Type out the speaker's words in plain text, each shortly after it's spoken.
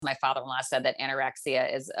My father-in-law said that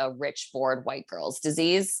anorexia is a rich, bored white girl's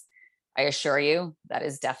disease. I assure you that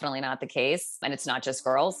is definitely not the case. And it's not just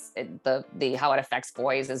girls. The how it affects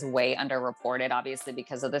boys is way underreported, obviously,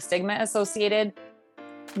 because of the stigma associated.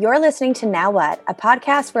 You're listening to Now What, a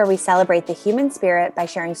podcast where we celebrate the human spirit by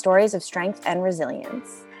sharing stories of strength and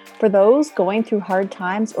resilience. For those going through hard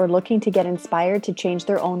times or looking to get inspired to change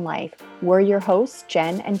their own life, we're your hosts,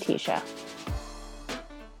 Jen and Tisha.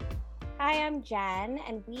 Hi, I'm Jen,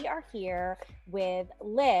 and we are here with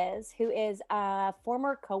Liz, who is a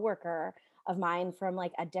former coworker of mine from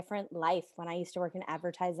like a different life when I used to work in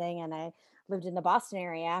advertising and I lived in the Boston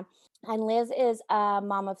area. And Liz is a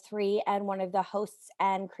mom of three and one of the hosts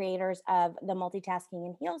and creators of the Multitasking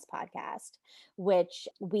in Heels podcast, which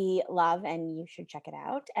we love and you should check it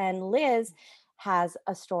out. And Liz has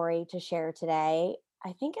a story to share today,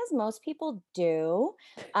 I think as most people do.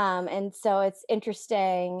 And so it's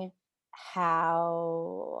interesting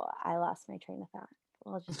how I lost my train of thought.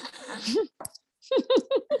 We'll just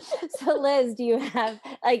So Liz, do you have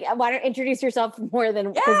why don't introduce yourself more than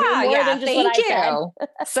than just what I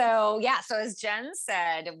said. So as Jen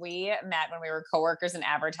said, we met when we were coworkers in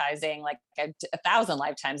advertising like a thousand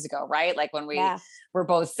lifetimes ago, right? Like when we were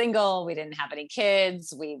both single, we didn't have any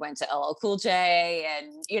kids, we went to LL Cool J,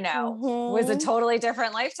 and it was a totally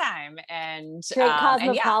different lifetime. And Drink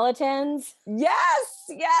Cosmopolitans. Yes.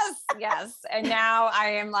 And now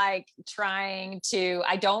I am like trying to,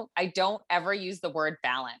 I don't ever use the word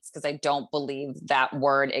balance because I don't believe that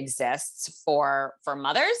word exists for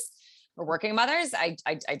mothers or working mothers. I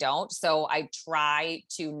don't. So I try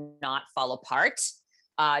to not fall apart,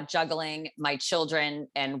 juggling my children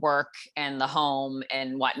and work and the home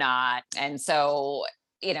and whatnot. And so,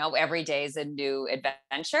 every day is a new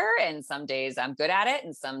adventure, and some days I'm good at it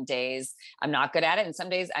and some days I'm not good at it. And some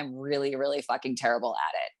days I'm really, really fucking terrible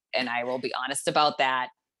at it. And I will be honest about that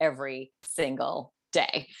every single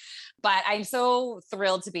day. But I'm so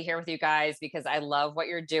thrilled to be here with you guys because I love what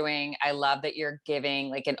you're doing. I love that you're giving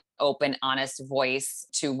like an open, honest voice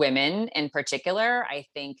to women in particular. I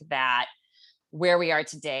think that where we are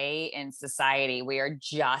today in society, we are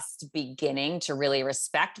just beginning to really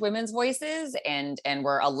respect women's voices, and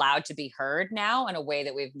we're allowed to be heard now in a way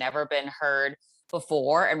that we've never been heard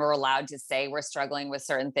before. And we're allowed to say we're struggling with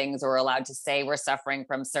certain things, or we're allowed to say we're suffering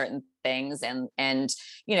from certain things. And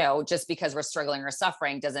just because we're struggling or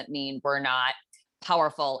suffering doesn't mean we're not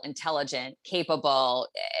powerful, intelligent, capable,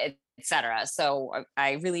 etc. So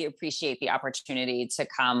I really appreciate the opportunity to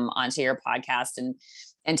come onto your podcast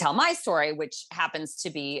and tell my story, which happens to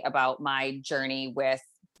be about my journey with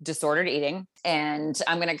disordered eating. And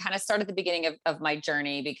I'm going to kind of start at the beginning of my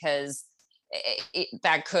journey because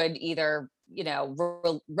that could either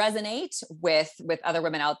resonate with other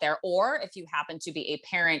women out there, or if you happen to be a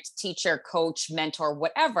parent, teacher, coach, mentor,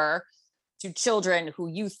 whatever, to children who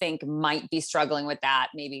you think might be struggling with that,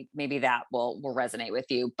 maybe that will resonate with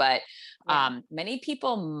you. But many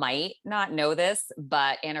people might not know this,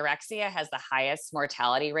 but anorexia has the highest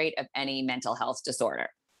mortality rate of any mental health disorder.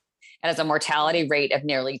 It has a mortality rate of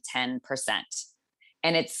nearly 10%.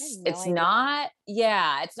 And it's not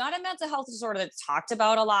a mental health disorder that's talked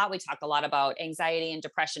about a lot. We talk a lot about anxiety and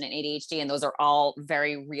depression and ADHD, and those are all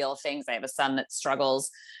very real things. I have a son that struggles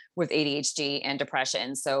with ADHD and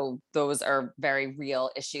depression. So those are very real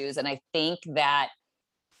issues. And I think that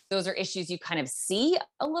those are issues you kind of see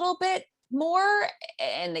a little bit more,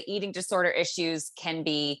 and the eating disorder issues can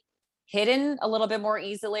be hidden a little bit more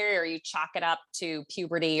easily, or you chalk it up to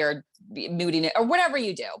puberty or moodiness or whatever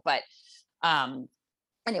you do. But,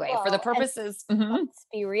 anyway, for the purposes, let's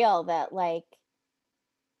be real that like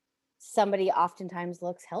somebody oftentimes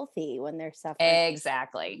looks healthy when they're suffering.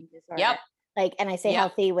 Exactly. Yep. And I say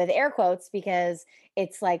healthy with air quotes because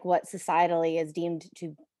it's like what societally is deemed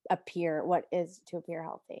to appear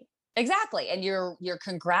healthy. Exactly. And you're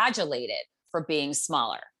congratulated for being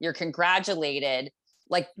smaller. You're congratulated.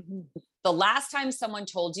 Like the last time someone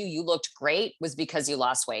told you looked great was because you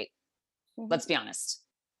lost weight. Let's be honest.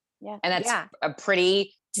 Yeah. And that's a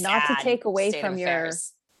pretty not to take away from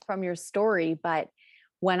your story, but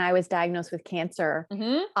when I was diagnosed with cancer,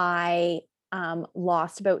 I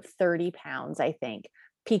lost about 30 pounds, I think,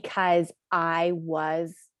 because I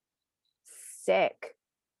was sick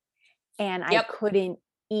and I couldn't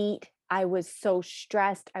eat. I was so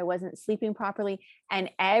stressed. I wasn't sleeping properly.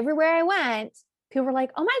 And everywhere I went, people were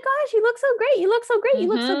like, "Oh my gosh, you look so great. You look so great. You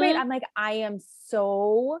look so great." I'm like, I am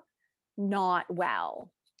so not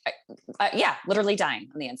well. Literally dying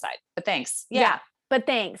on the inside, but thanks. But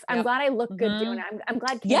thanks. I'm glad I look good doing it. I'm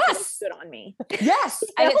glad cancer looks good on me. Yes.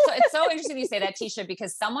 And it's so interesting you say that, Tisha,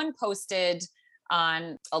 because someone posted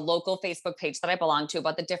on a local Facebook page that I belong to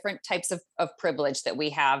about the different types of privilege that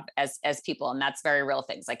we have as people. And that's very real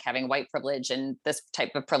things like having white privilege and this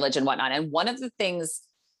type of privilege and whatnot. And one of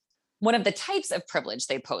the types of privilege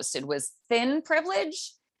they posted was thin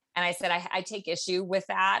privilege. And I said, I take issue with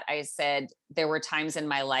that. I said, there were times in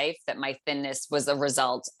my life that my thinness was a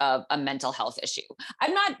result of a mental health issue.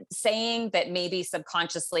 I'm not saying that maybe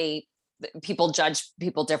subconsciously people judge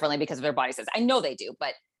people differently because of their body size. I know they do,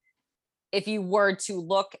 but if you were to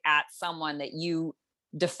look at someone that you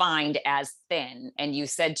defined as thin and you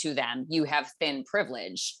said to them, you have thin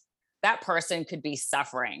privilege, that person could be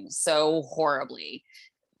suffering so horribly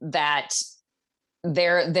that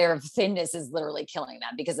their thinness is literally killing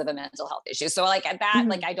them because of a mental health issue. So like at that,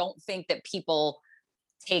 like, I don't think that people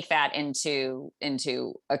take that into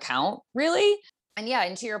account really. And yeah,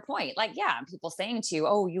 and to your point, like, yeah, people saying to you,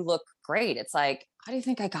 oh, you look great. It's like, how do you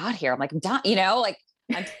think I got here? I'm like, I'm dying, like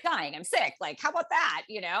I'm dying, I'm sick. Like, how about that?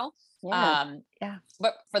 Yeah.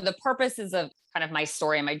 But for the purposes of kind of my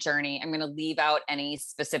story and my journey, I'm going to leave out any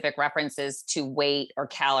specific references to weight or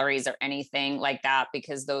calories or anything like that,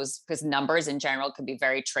 because numbers in general could be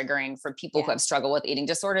very triggering for people who have struggled with eating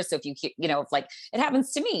disorders. So if if like it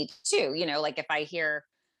happens to me too, like if I hear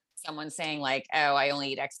someone saying like, oh, I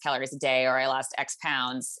only eat X calories a day, or I lost X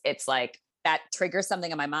pounds, it's like that triggers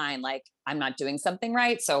something in my mind, like I'm not doing something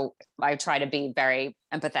right. So I try to be very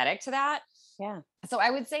empathetic to that. Yeah. So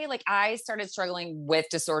I would say like I started struggling with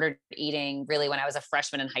disordered eating really when I was a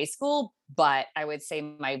freshman in high school, but I would say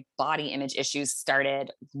my body image issues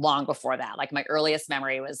started long before that. Like my earliest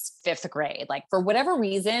memory was 5th grade. Like for whatever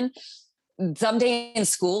reason, someday in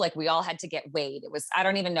school, like we all had to get weighed. It was, I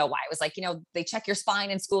don't even know why. It was like, they check your spine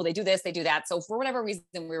in school, they do this, they do that. So for whatever reason,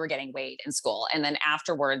 we were getting weighed in school. And then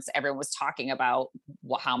afterwards, everyone was talking about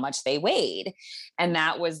how much they weighed. And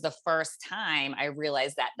that was the first time I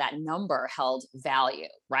realized that that number held value,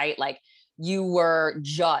 right? Like you were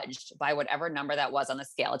judged by whatever number that was on the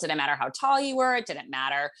scale. It didn't matter how tall you were. It didn't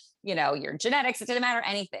matter, your genetics. It didn't matter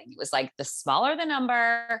anything. It was like the smaller the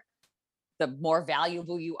number, the more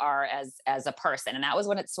valuable you are as a person. And that was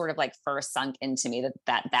when it sort of like first sunk into me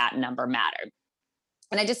that number mattered.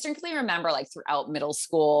 And I distinctly remember like throughout middle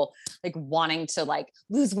school, like wanting to like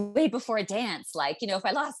lose weight before a dance. Like, if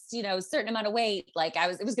I lost, a certain amount of weight, like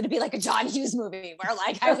it was going to be like a John Hughes movie where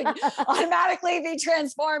like I would automatically be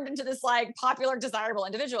transformed into this like popular, desirable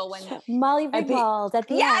individual when Molly Ringwald at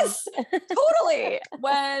the yes, totally.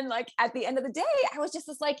 When like at the end of the day, I was just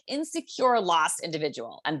this like insecure, lost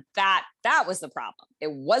individual. And that was the problem.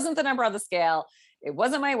 It wasn't the number on the scale. It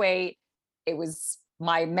wasn't my weight. It was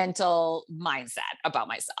my mental mindset about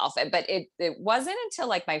myself. But it wasn't until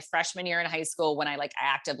like my freshman year in high school when I like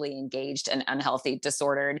actively engaged in unhealthy,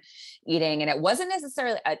 disordered eating. And it wasn't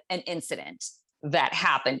necessarily an incident that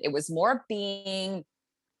happened. It was more being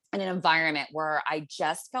in an environment where I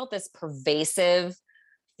just felt this pervasive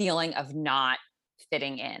feeling of not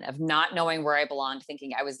fitting in, of not knowing where I belonged,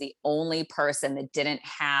 thinking I was the only person that didn't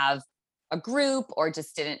have a group or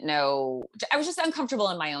just didn't know. I was just uncomfortable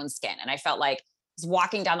in my own skin. And I felt like was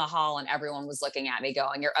walking down the hall and everyone was looking at me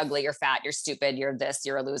going, you're ugly, you're fat, you're stupid, you're this,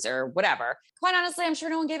 you're a loser, whatever. Quite honestly, I'm sure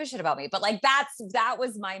no one gave a shit about me, but like, that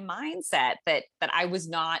was my mindset that I was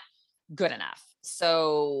not good enough.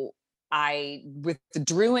 So I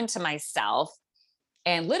withdrew into myself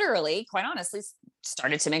and literally, quite honestly,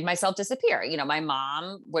 started to make myself disappear. My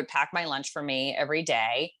mom would pack my lunch for me every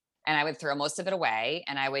day and I would throw most of it away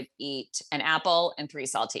and I would eat an apple and 3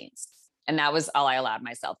 saltines. And that was all I allowed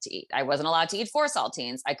myself to eat. I wasn't allowed to eat 4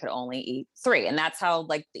 saltines. I could only eat 3. And that's how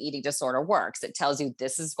like the eating disorder works. It tells you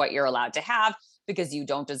this is what you're allowed to have because you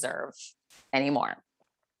don't deserve anymore.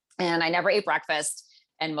 And I never ate breakfast.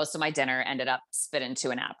 And most of my dinner ended up spit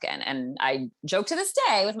into a napkin. And I joke to this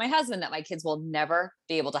day with my husband that my kids will never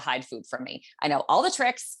be able to hide food from me. I know all the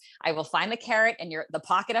tricks. I will find the carrot in the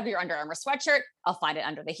pocket of your Under Armour sweatshirt. I'll find it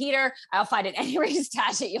under the heater. I'll find it anywhere you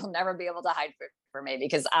stash it. You'll never be able to hide food for me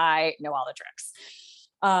because I know all the tricks.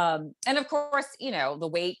 And of course, the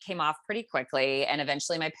weight came off pretty quickly and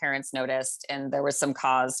eventually my parents noticed and there was some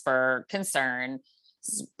cause for concern,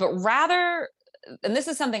 but rather, and this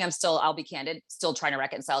is something I'll be candid, still trying to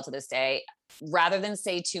reconcile to this day, rather than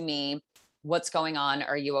say to me, what's going on?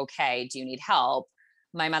 Are you okay? Do you need help?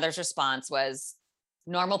 My mother's response was,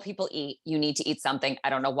 normal people eat, you need to eat something. I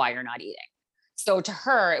don't know why you're not eating. So to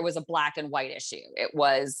her, it was a black and white issue. It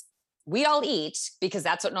was, we all eat because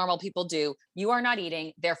that's what normal people do. You are not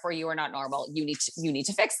eating, therefore you are not normal. You need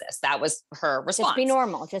to fix this. That was her response.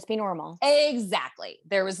 Just be normal. Exactly.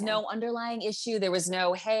 There was no underlying issue. There was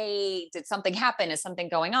no, hey, did something happen? Is something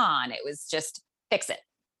going on? It was just fix it.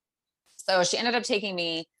 So she ended up taking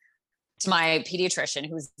me to my pediatrician,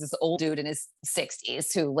 who's this old dude in his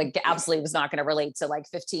 60s, who like absolutely was not going to relate to like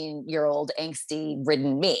 15-year-old angsty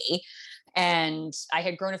ridden me. And I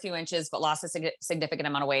had grown a few inches, but lost a significant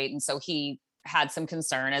amount of weight. And so he had some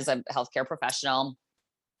concern as a healthcare professional,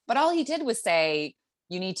 but all he did was say,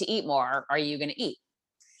 you need to eat more. Are you going to eat?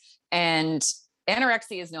 And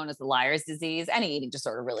anorexia is known as the liar's disease. Any eating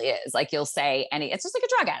disorder really is. Like you'll say it's just like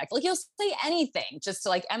a drug addict. Like you'll say anything just to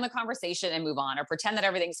like end the conversation and move on, or pretend that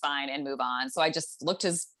everything's fine and move on. So I just looked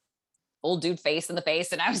his old dude face in the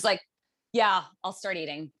face and I was like, yeah, I'll start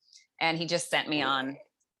eating. And he just sent me on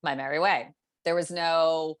my merry way. There was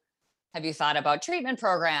no, have you thought about treatment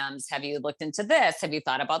programs? Have you looked into this? Have you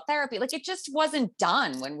thought about therapy? Like it just wasn't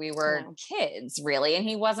done when we were kids, really. And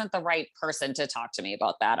he wasn't the right person to talk to me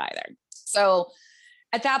about that either. So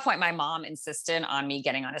at that point, my mom insisted on me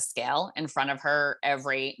getting on a scale in front of her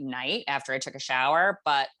every night after I took a shower.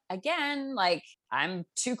 But again, like I'm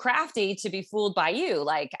too crafty to be fooled by you.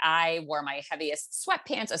 Like I wore my heaviest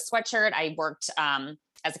sweatpants, a sweatshirt. I worked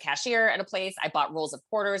as a cashier at a place. I bought rolls of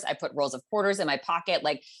quarters. I put rolls of quarters in my pocket.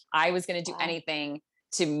 Like I was going to do anything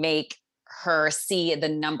to make her see the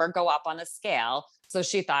number go up on the scale. So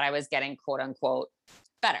she thought I was getting quote unquote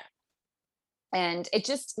better. And it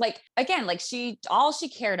just like, again, like all she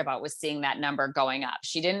cared about was seeing that number going up.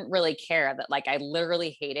 She didn't really care that like, I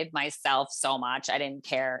literally hated myself so much. I didn't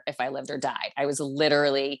care if I lived or died. I was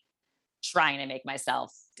literally trying to make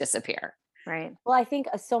myself disappear. Right. Well, I think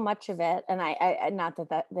so much of it, and I not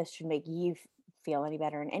that this should make you feel any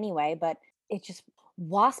better in any way, but it just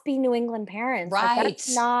waspy New England parents. Right.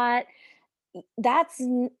 Like, that's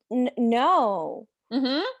no.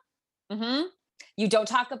 Mm-hmm. Mm-hmm. You don't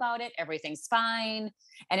talk about it. Everything's fine.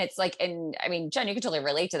 And it's like, and I mean, Jen, you can totally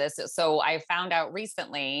relate to this. So I found out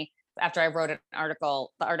recently after I wrote the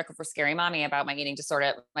article for Scary Mommy about my eating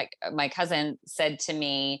disorder, my cousin said to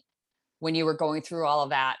me, when you were going through all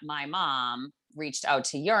of that, my mom reached out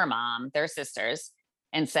to your mom, their sisters,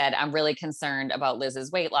 and said, I'm really concerned about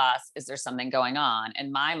Liz's weight loss. Is there something going on?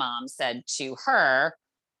 And my mom said to her,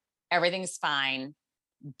 everything's fine.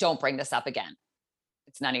 Don't bring this up again.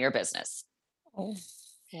 It's none of your business. Oh,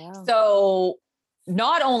 yeah. So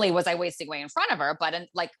not only was I wasting away in front of her, but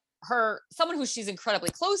someone who she's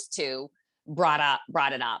incredibly close to brought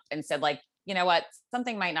it up and said like, you know what,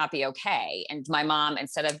 something might not be okay. And my mom,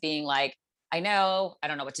 instead of being like, I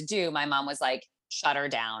don't know what to do, my mom was like, shut her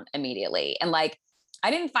down immediately. And like, I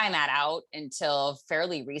didn't find that out until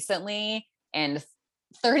fairly recently. And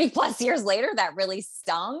 30 plus years later, that really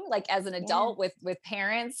stung, like as an adult with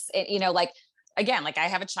parents, and, like, again, like I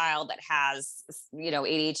have a child that has,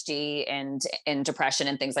 ADHD and depression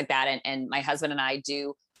and things like that. And my husband and I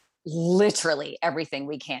do literally everything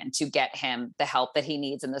we can to get him the help that he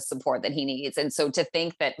needs and the support that he needs. And so to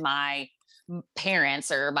think that my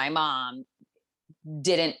parents or my mom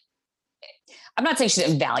I'm not saying she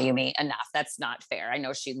didn't value me enough. That's not fair. I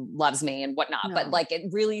know she loves me and whatnot, but like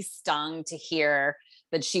it really stung to hear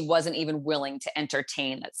that she wasn't even willing to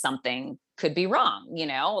entertain that something could be wrong,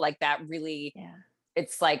 like that really,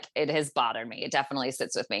 it's like, it has bothered me. It definitely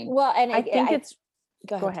sits with me. Well, and I think it's,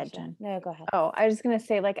 go ahead, Jen. No, go ahead. Oh, I was just going to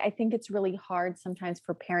say, like, I think it's really hard sometimes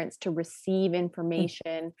for parents to receive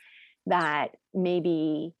information that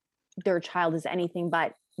maybe their child is anything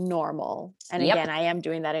but normal. And again, I am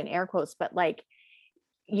doing that in air quotes, but like,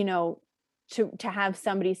 to have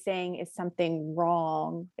somebody saying, is something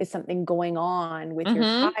wrong? Is something going on with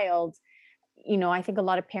your child? I think a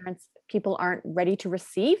lot of people aren't ready to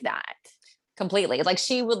receive that. Completely. Like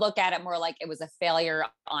she would look at it more like it was a failure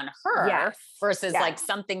on her versus like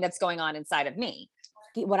something that's going on inside of me.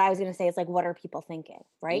 What I was going to say is like, what are people thinking?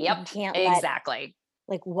 Right. Yep. You can't exactly.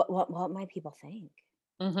 Like what might people think?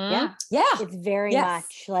 Mm-hmm. Yeah. It's very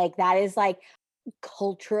much like, that is like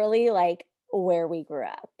culturally like where we grew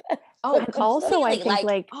up. Oh, and also I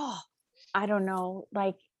think I don't know,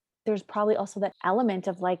 like there's probably also that element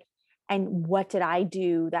of like, and what did I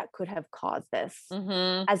do that could have caused this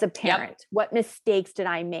as a parent? What mistakes did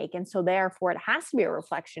I make? And so therefore it has to be a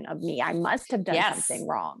reflection of me. I must have done something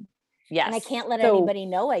wrong. Yes. And I can't let anybody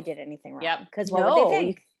know I did anything wrong. Because what would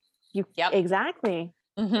they think? Exactly.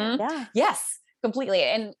 Mm-hmm. Yeah. Yes, completely.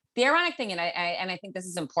 And the ironic thing, and I think this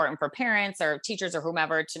is important for parents or teachers or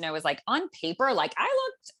whomever to know, is like on paper, like I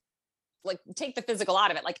looked, like take the physical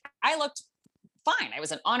out of it. Like I looked fine. I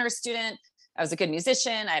was an honors student. I was a good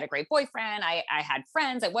musician. I had a great boyfriend. I had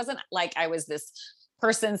friends. It wasn't like I was this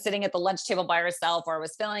person sitting at the lunch table by herself, or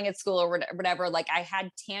was failing at school or whatever. Like I had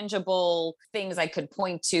tangible things I could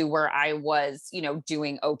point to where I was,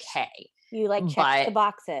 doing okay. You like checked the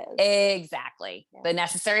boxes. Exactly. Yeah. The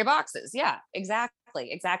necessary boxes. Yeah, exactly.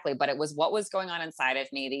 But it was what was going on inside of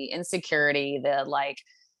me, the insecurity, the like,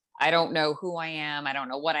 I don't know who I am. I don't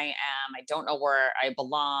know what I am. I don't know where I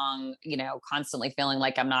belong, constantly feeling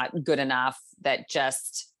like I'm not good enough, that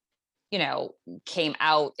just, came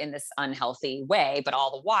out in this unhealthy way. But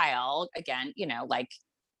all the while, again, like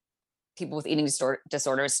people with eating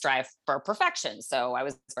disorders strive for perfection. So I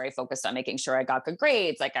was very focused on making sure I got good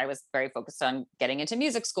grades. Like I was very focused on getting into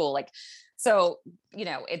music school. Like, so,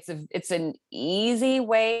 it's an easy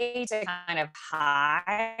way to kind of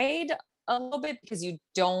hide a little bit, because you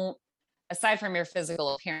don't, aside from your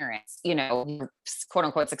physical appearance, you're quote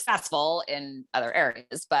unquote successful in other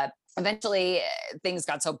areas. But eventually things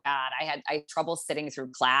got so bad. I had trouble sitting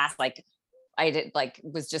through class. Like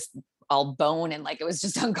was just all bone, and like, it was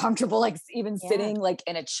just uncomfortable, like even sitting like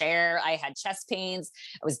in a chair. I had chest pains.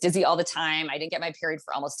 I was dizzy all the time. I didn't get my period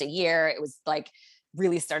for almost a year. It was like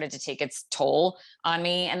really started to take its toll on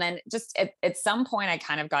me. And then just at some point I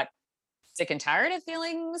kind of got sick and tired of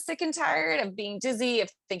feeling sick and tired of being dizzy, of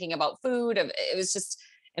thinking about food, it was just,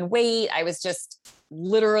 and weight. I was just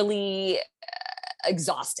literally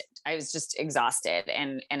exhausted. I was just exhausted.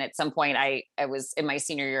 And at some point I was in my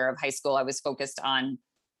senior year of high school, I was focused on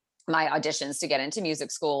my auditions to get into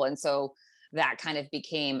music school. And so that kind of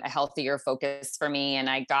became a healthier focus for me. And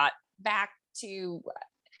I got back to,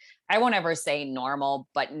 I won't ever say normal,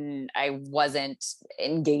 but I wasn't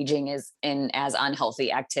engaging in as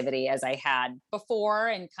unhealthy activity as I had before,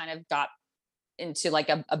 and kind of got into like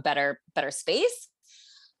a better space.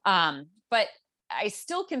 But I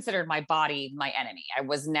still considered my body my enemy. I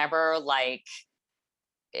was never like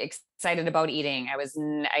excited about eating.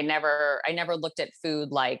 I never looked at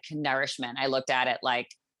food like nourishment. I looked at it like,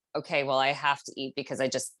 okay, well, I have to eat because I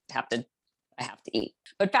have to eat.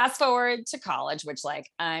 But fast forward to college, which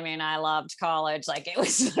I loved college. Like it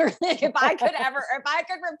was literally, if I could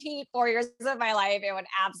repeat 4 years of my life, it would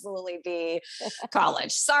absolutely be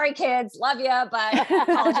college. Sorry, kids, love you, but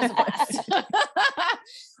college is a blast.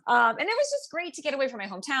 And it was just great to get away from my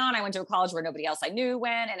hometown. I went to a college where nobody else I knew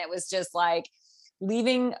went, and it was just like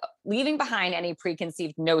leaving behind any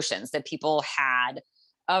preconceived notions that people had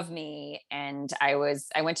of me. And I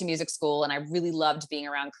went to music school, and I really loved being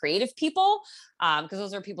around creative people, because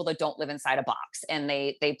those are people that don't live inside a box, and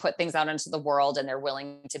they put things out into the world, and they're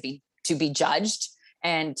willing to be judged.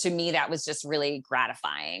 And to me, that was just really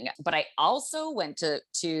gratifying. But I also went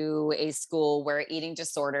to a school where eating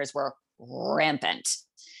disorders were rampant.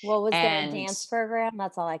 What was their dance program?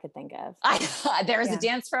 That's all I could think of. There was a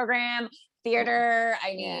dance program, theater.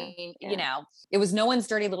 I mean, it was no one's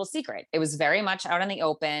dirty little secret. It was very much out in the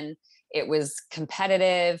open. It was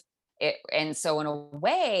competitive. And so in a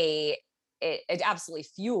way, it absolutely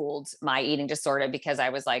fueled my eating disorder, because I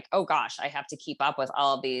was like, oh gosh, I have to keep up with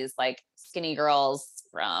all of these like skinny girls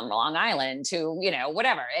from Long Island to,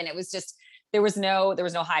 whatever. And it was just, there was no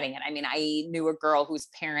hiding it. I mean, I knew a girl whose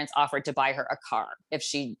parents offered to buy her a car if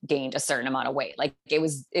she gained a certain amount of weight. Like it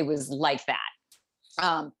was like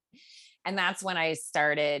that. And that's when I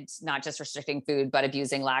started not just restricting food, but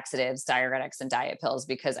abusing laxatives, diuretics, and diet pills,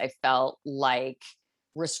 because I felt like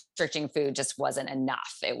restricting food just wasn't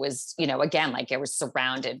enough. It was, again, like I was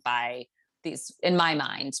surrounded by these, in my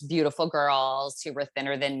mind, beautiful girls who were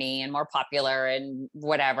thinner than me and more popular and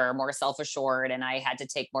whatever, more self-assured. And I had to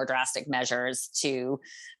take more drastic measures to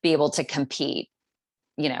be able to compete,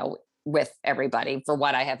 with everybody, for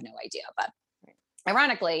what I have no idea. But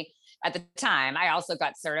ironically, at the time, I also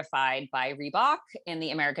got certified by Reebok in the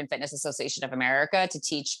American Fitness Association of America to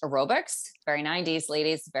teach aerobics. Very 90s,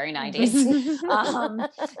 ladies, very 90s.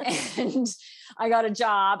 And I got a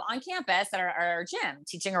job on campus at our gym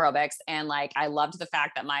teaching aerobics. And like, I loved the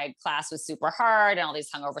fact that my class was super hard, and all these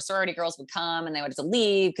hungover sorority girls would come, and they would have to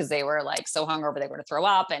leave because they were like so hungover they were to throw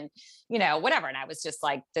up, and whatever. And I was just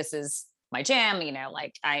like, this is my jam,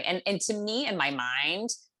 and to me, in my mind,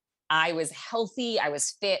 I was healthy, I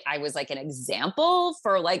was fit, I was like an example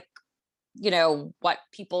for like, what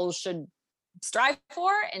people should strive for.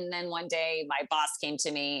 And then one day my boss came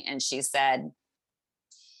to me and she said,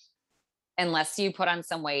 unless you put on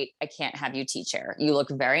some weight, I can't have you teach here. You look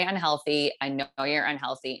very unhealthy. I know you're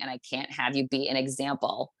unhealthy, and I can't have you be an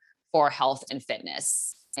example for health and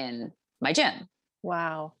fitness in my gym.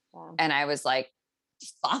 Wow. And I was like,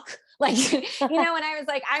 fuck, like, and I was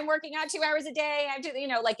like, I'm working out 2 hours a day. I do,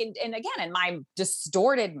 and again, in my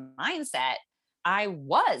distorted mindset, I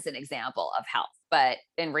was an example of health, but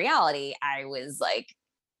in reality, I was like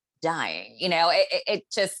dying.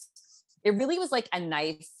 It really was like a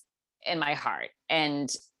knife in my heart, and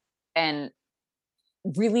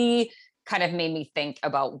really kind of made me think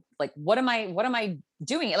about like, what am I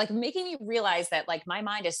doing? Like making me realize that like my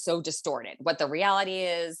mind is so distorted, what the reality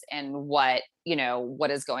is and what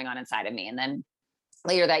is going on inside of me. And then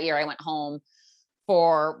later that year I went home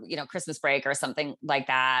for, Christmas break or something like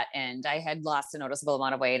that. And I had lost a noticeable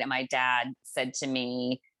amount of weight. And my dad said to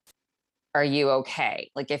me, "Are you okay?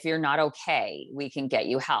 Like, if you're not okay, we can get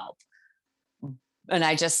you help." And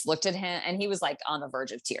I just looked at him, and he was like on the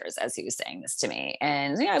verge of tears as he was saying this to me.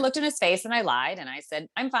 And I looked in his face and I lied and I said,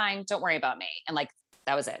 "I'm fine. Don't worry about me." And like,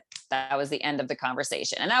 that was it. That was the end of the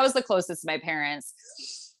conversation. And that was the closest my parents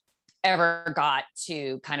ever got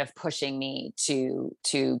to kind of pushing me to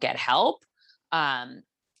get help. And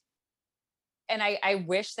I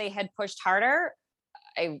wish they had pushed harder.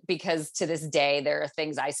 Because to this day, there are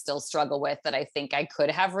things I still struggle with that I think I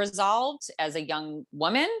could have resolved as a young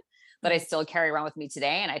woman that I still carry around with me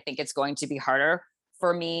today. And I think it's going to be harder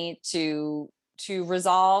for me to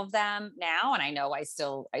resolve them now. And I know I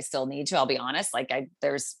still need to, I'll be honest. Like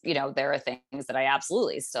there are things that I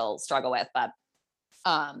absolutely still struggle with, but,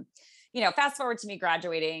 fast forward to me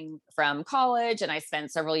graduating from college, and I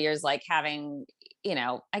spent several years like having,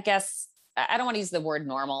 I guess, I don't want to use the word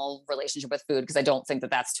normal relationship with food because I don't think that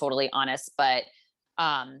that's totally honest, but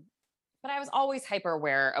I was always hyper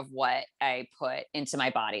aware of what I put into my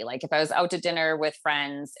body. Like if I was out to dinner with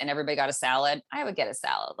friends and everybody got a salad, I would get a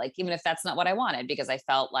salad, like even if that's not what I wanted, because I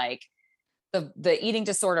felt like the eating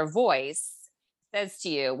disorder voice says to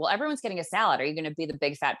you, "Well, everyone's getting a salad. Are you going to be the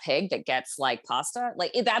big fat pig that gets like pasta?"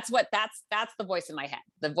 Like that's the voice in my head.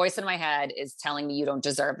 The voice in my head is telling me you don't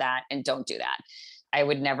deserve that and don't do that. I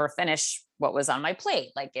would never finish what was on my plate.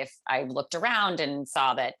 Like if I looked around and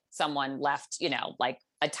saw that someone left, like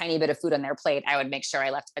a tiny bit of food on their plate, I would make sure I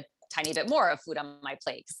left a tiny bit more of food on my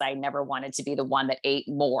plate because I never wanted to be the one that ate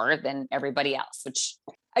more than everybody else, which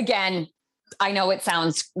again, I know it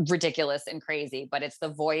sounds ridiculous and crazy, but it's the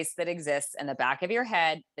voice that exists in the back of your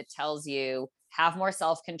head that tells you, have more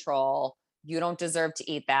self-control. You don't deserve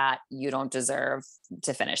to eat that. You don't deserve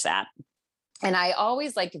to finish that. And I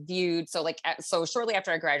always viewed, so shortly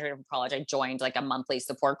after I graduated from college, I joined like a monthly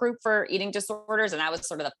support group for eating disorders. And that was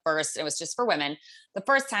sort of the first, it was just for women, the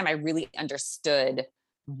first time I really understood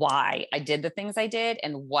why I did the things I did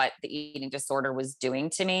and what the eating disorder was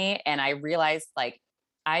doing to me. And I realized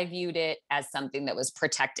I viewed it as something that was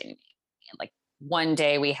protecting me. And one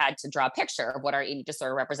day we had to draw a picture of what our eating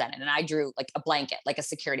disorder represented. And I drew like a blanket, like a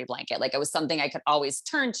security blanket, like it was something I could always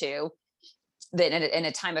turn to that in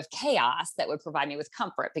a time of chaos that would provide me with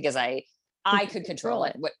comfort because I could control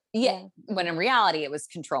it. When in reality, it was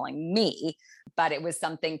controlling me, but it was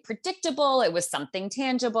something predictable. It was something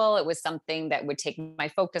tangible. It was something that would take my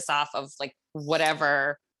focus off of like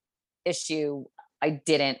whatever issue I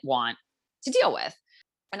didn't want to deal with.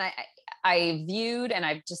 And I viewed, and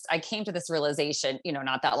I came to this realization,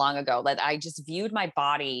 not that long ago, that I just viewed my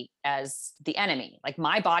body as the enemy. Like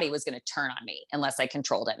my body was going to turn on me unless I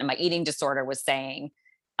controlled it. And my eating disorder was saying,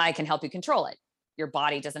 "I can help you control it. Your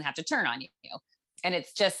body doesn't have to turn on you." And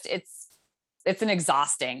it's an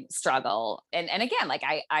exhausting struggle. And again,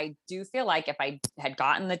 I do feel like if I had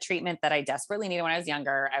gotten the treatment that I desperately needed when I was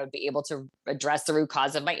younger, I would be able to address the root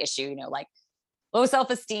cause of my issue, like low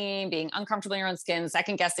self-esteem, being uncomfortable in your own skin,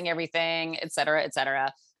 second guessing everything, et cetera, et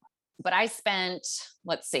cetera. But I spent,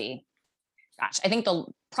 I think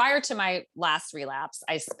prior to my last relapse,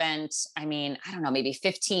 I spent, I don't know, maybe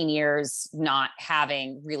 15 years not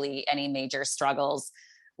having really any major struggles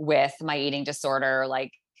with my eating disorder,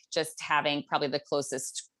 like just having probably the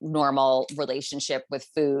closest normal relationship with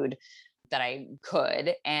food that I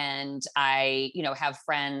could. And I, have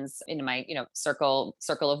friends in my, circle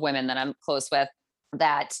of women that I'm close with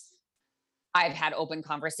that I've had open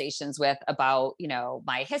conversations with about,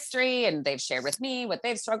 my history, and they've shared with me what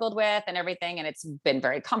they've struggled with and everything. And it's been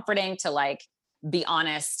very comforting to be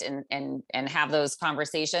honest and have those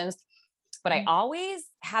conversations. But I always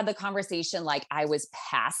had the conversation like I was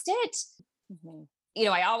past it.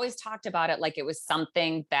 Mm-hmm. I always talked about it like it was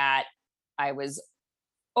something that I was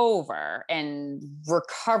over and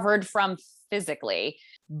recovered from physically.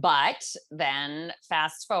 But then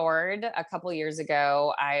fast forward a couple years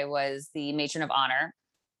ago, I was the matron of honor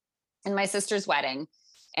in my sister's wedding,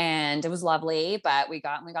 and it was lovely, but we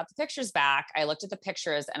got the pictures back. I looked at the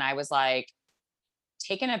pictures and I was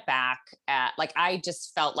taken aback at I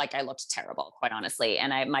just felt like I looked terrible, quite honestly.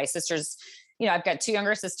 And my sister's, I've got 2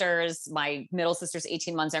 younger sisters. My middle sister's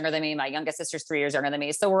 18 months younger than me. My youngest sister's 3 years younger than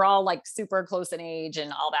me. So we're all like super close in age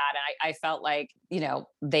and all that. And I felt like,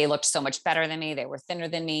 they looked so much better than me. They were thinner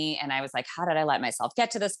than me. And I was like, how did I let myself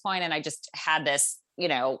get to this point? And I just had this,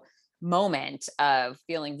 moment of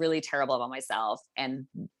feeling really terrible about myself. And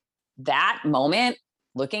that moment,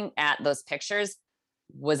 looking at those pictures,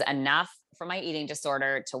 was enough for my eating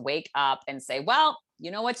disorder to wake up and say, well, you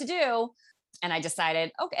know what to do. And I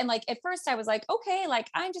decided, okay. And like, at first I was like, okay, like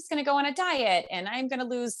I'm just going to go on a diet and I'm going to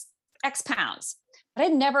lose X pounds. But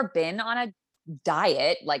I'd never been on a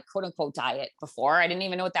diet, like quote unquote diet before. I didn't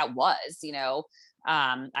even know what that was.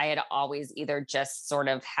 I had always either just sort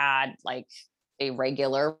of had like a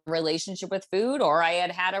regular relationship with food, or I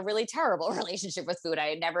had a really terrible relationship with food. I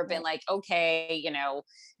had never been like, okay,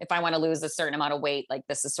 if I want to lose a certain amount of weight, like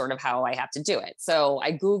this is sort of how I have to do it. So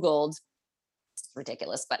I Googled, it's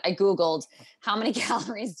ridiculous, but I Googled how many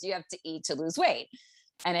calories do you have to eat to lose weight?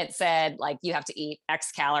 And it said like, you have to eat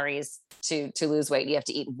X calories to lose weight. You have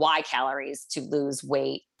to eat Y calories to lose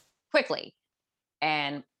weight quickly.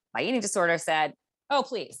 And my eating disorder said, oh,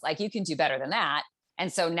 please, like you can do better than that.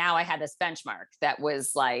 And so now I had this benchmark that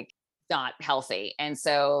was like not healthy. And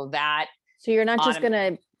so you're not just going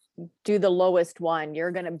to do the lowest one. You're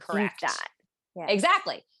going to beat that. Yeah.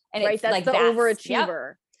 Exactly. And right. That's like the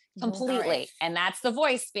overachiever. Yep, completely. Right. And that's the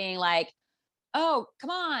voice being like, oh, come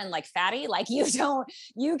on, like fatty, like you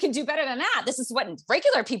can do better than that. This is what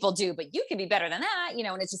regular people do, but you can be better than that,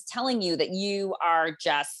 and it's just telling you that you are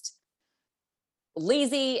just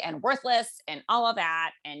lazy and worthless and all of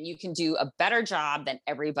that. And you can do a better job than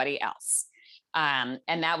everybody else. And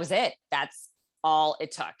that was it. That's all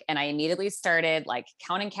it took. And I immediately started like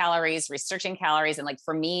counting calories, researching calories. And like,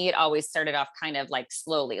 for me, it always started off kind of like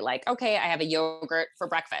slowly, like, okay, I have a yogurt for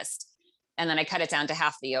breakfast. And then I cut it down to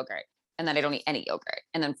half the yogurt. And then I don't eat any yogurt.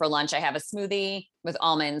 And then for lunch, I have a smoothie with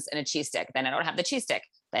almonds and a cheese stick. Then I don't have the cheese stick.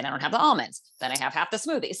 Then I don't have the almonds. Then I have half the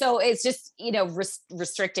smoothie. So it's just,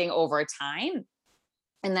 restricting over time.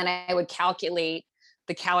 And then I would calculate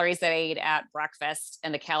the calories that I ate at breakfast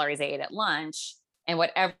and the calories I ate at lunch. And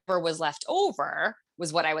whatever was left over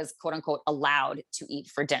was what I was quote unquote allowed to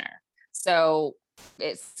eat for dinner. So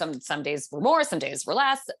it's some days were more, some days were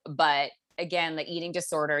less. But again, the eating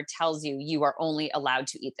disorder tells you are only allowed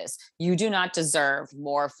to eat this. You do not deserve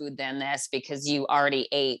more food than this because you already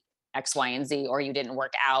ate X, Y, and Z, or you didn't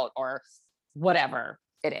work out or whatever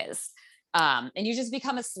it is. And you just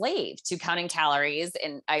become a slave to counting calories.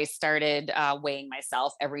 And I started weighing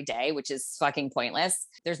myself every day, which is fucking pointless.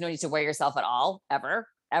 There's no need to weigh yourself at all, ever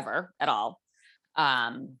at all.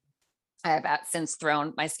 I have since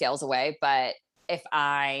thrown my scales away, but if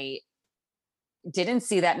I didn't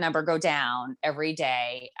see that number go down every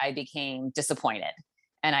day, I became disappointed.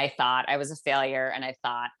 And I thought I was a failure, and I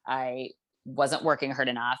thought I wasn't working hard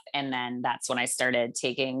enough. And then that's when I started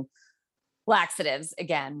taking laxatives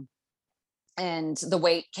again. And the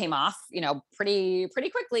weight came off, pretty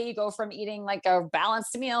quickly. You go from eating like a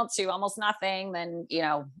balanced meal to almost nothing. Then,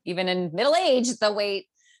 even in middle age, the weight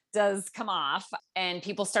does come off, and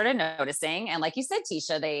people started noticing. And like you said,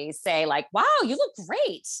 Tisha, they say like, wow, you look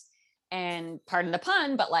great. And pardon the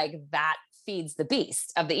pun, but like that feeds the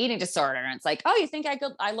beast of the eating disorder. And it's like, oh, you think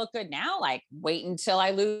I look good now? Like wait until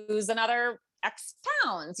I lose another X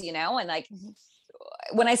pounds, and like,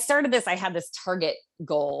 when I started this, I had this target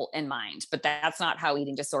goal in mind, but that's not how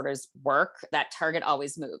eating disorders work. That target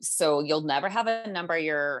always moves. So you'll never have a number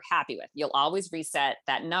you're happy with. You'll always reset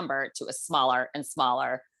that number to a smaller and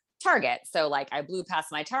smaller target. So like I blew past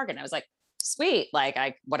my target and I was like, sweet. Like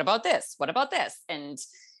what about this? What about this? And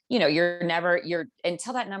you're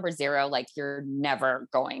until that number 0, like you're never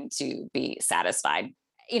going to be satisfied,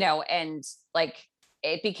 and like,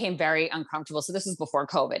 it became very uncomfortable. So this was before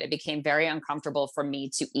COVID. It became very uncomfortable for me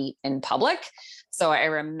to eat in public. So I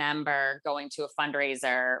remember going to a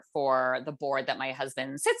fundraiser for the board that my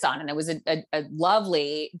husband sits on. And it was a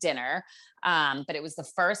lovely dinner. But it was the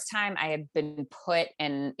first time I had been put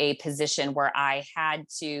in a position where I had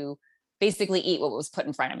to basically eat what was put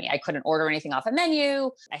in front of me. I couldn't order anything off a menu.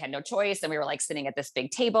 I had no choice. And we were like sitting at this big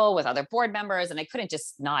table with other board members, and I couldn't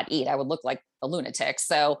just not eat. I would look like a lunatic.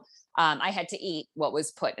 So I had to eat what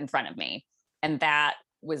was put in front of me. And that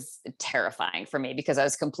was terrifying for me because I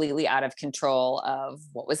was completely out of control of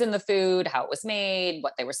what was in the food, how it was made,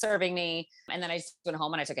 what they were serving me. And then I just went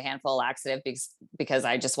home and I took a handful of laxative because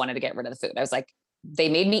I just wanted to get rid of the food. I was like, they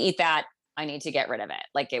made me eat that. I need to get rid of it.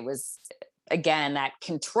 Like it was, again, that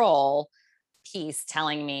control piece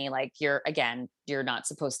telling me like, you're not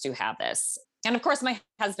supposed to have this. And of course my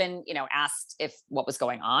husband, asked what was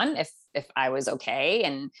going on, if I was okay.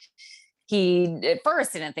 And he at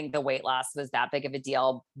first didn't think the weight loss was that big of a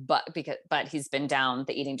deal, but he's been down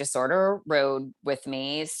the eating disorder road with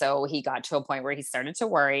me. So he got to a point where he started to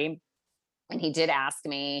worry. And he did ask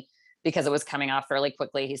me, because it was coming off fairly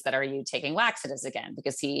quickly. He said, "Are you taking laxatives again?"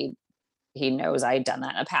 Because he knows I had done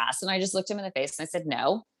that in the past. And I just looked him in the face and I said,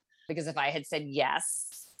 "No," because if I had said yes,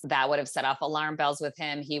 that would have set off alarm bells with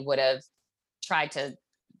him. He would have tried to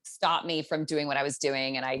stop me from doing what I was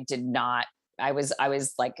doing. And I did not. I was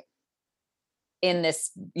like in this,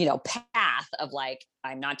 path of like,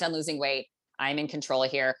 I'm not done losing weight. I'm in control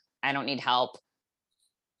here. I don't need help.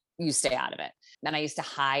 You stay out of it. Then I used to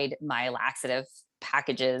hide my laxative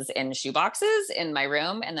packages in shoe boxes in my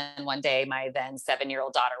room. And then one day my then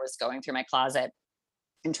 7-year-old daughter was going through my closet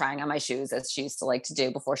and trying on my shoes, as she used to like to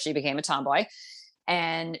do before she became a tomboy.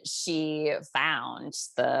 And she found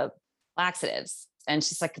the laxatives and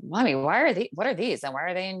she's like, "Mommy, what are these? And why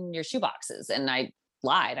are they in your shoe boxes?" And I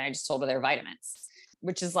lied. I just told her they're vitamins,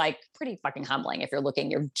 which is like pretty fucking humbling if you're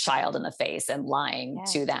looking your child in the face and lying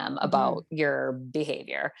to them about your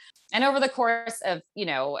behavior. And over the course of,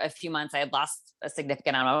 a few months, I had lost a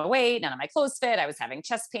significant amount of weight. None of my clothes fit. I was having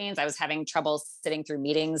chest pains. I was having trouble sitting through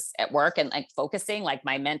meetings at work and like focusing, like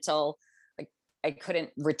my mental, like I couldn't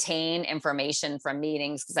retain information from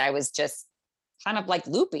meetings because I was just kind of like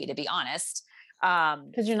loopy, to be honest.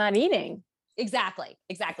 Because you're not eating. Exactly.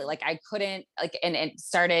 Like I couldn't and it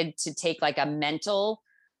started to take like a mental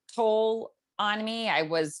toll on me. I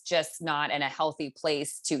was just not in a healthy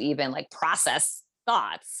place to even like process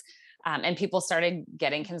thoughts. And people started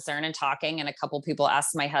getting concerned and talking. And a couple people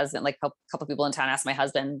asked my husband, like a couple people in town asked my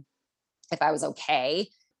husband if I was okay.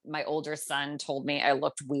 My older son told me I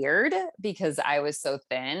looked weird because I was so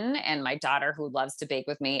thin. And my daughter, who loves to bake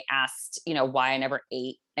with me, asked, why I never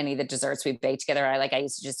ate any of the desserts we baked together. I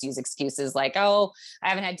used to just use excuses like, "Oh, I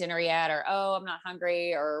haven't had dinner yet," or, "Oh, I'm not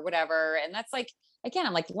hungry," or whatever. And that's like, again,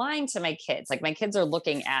 I'm like lying to my kids. Like my kids are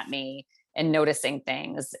looking at me and noticing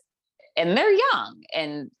things, and they're young,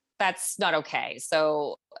 and that's not okay.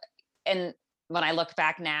 So, and when I look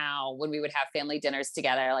back now, when we would have family dinners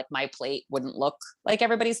together, like my plate wouldn't look like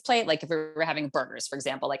everybody's plate. Like if we were having burgers, for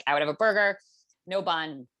example, like I would have a burger, no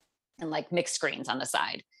bun, and like mixed greens on the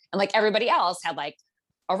side. And like everybody else had like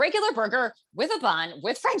a regular burger with a bun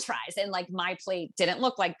with French fries. And like my plate didn't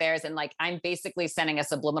look like theirs. And like, I'm basically sending a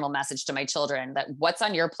subliminal message to my children that what's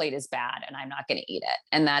on your plate is bad and I'm not going to eat it.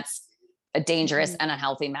 And that's a dangerous and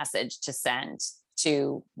unhealthy message to send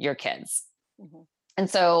to your kids. And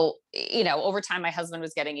so, over time, my husband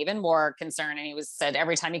was getting even more concerned. And he said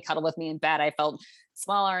every time he cuddled with me in bed, I felt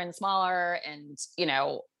smaller and smaller. And,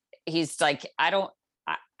 he's like, I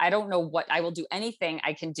don't know what I will do. Anything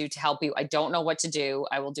I can do to help you. I don't know what to do.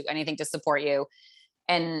 I will do anything to support you.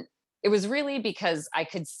 And it was really because I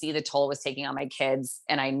could see the toll it was taking on my kids.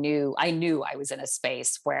 And I knew I was in a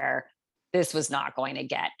space where this was not going to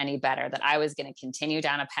get any better, that I was going to continue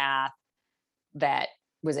down a path that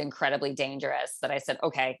was incredibly dangerous, that I said,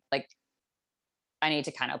 okay, like I need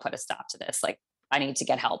to kind of put a stop to this. Like I need to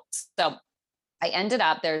get help. So I ended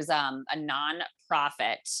up, there's a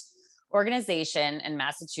nonprofit organization in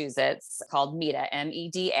Massachusetts called MEDA,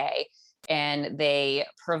 MEDA, and they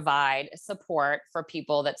provide support for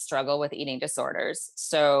people that struggle with eating disorders.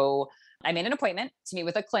 So I made an appointment to meet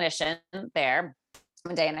with a clinician there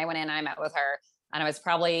one day, and I went in and I met with her. And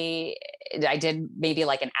I did maybe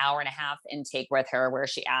like an hour and a half intake with her where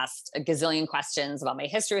she asked a gazillion questions about my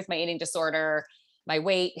history with my eating disorder, my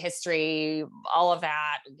weight history, all of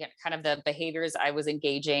that, kind of the behaviors I was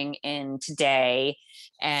engaging in today.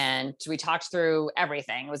 And we talked through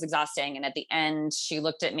everything. It was exhausting. And at the end, she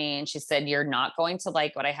looked at me and she said, "You're not going to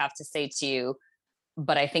like what I have to say to you,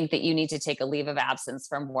 but I think that you need to take a leave of absence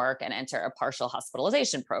from work and enter a partial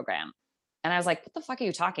hospitalization program." And I was like, "What the fuck are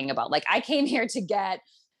you talking about? Like, I came here to get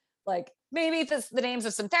like maybe the names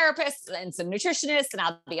of some therapists and some nutritionists, and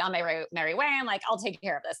I'll be on my merry way. And like, I'll take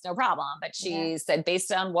care of this, no problem." But she said,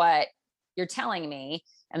 "Based on what you're telling me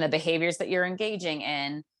and the behaviors that you're engaging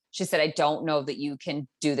in," she said, "I don't know that you can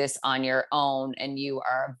do this on your own. And you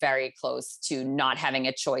are very close to not having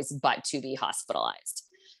a choice but to be hospitalized."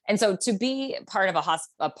 And so to be part of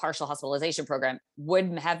a partial hospitalization program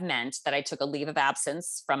would have meant that I took a leave of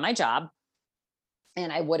absence from my job.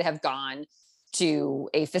 And I would have gone to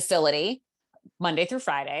a facility Monday through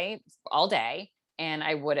Friday all day. And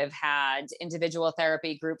I would have had individual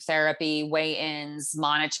therapy, group therapy, weigh-ins,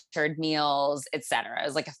 monitored meals, et cetera. It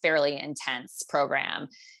was like a fairly intense program.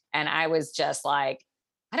 And I was just like,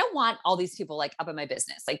 I don't want all these people like up in my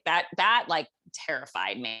business. Like that like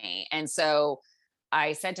terrified me. And so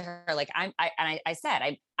I said to her, like, I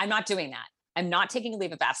said, I'm not doing that. I'm not taking a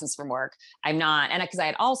leave of absence from work. I'm not. And because I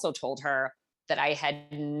had also told her that I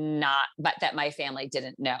had not, but that my family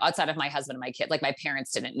didn't know, outside of my husband and my kid, like my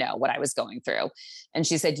parents didn't know what I was going through. And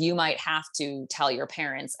she said, you might have to tell your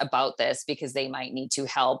parents about this because they might need to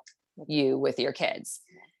help you with your kids.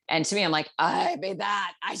 And to me, I'm like, I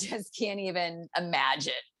just can't even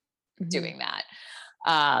imagine doing that.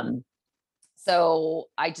 So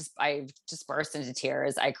I just burst into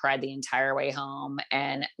tears. I cried the entire way home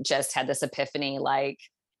and just had this epiphany, like,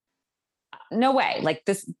 no way. Like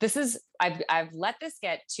this is, I've let this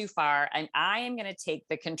get too far. I am going to take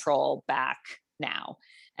the control back now.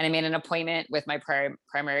 And I made an appointment with my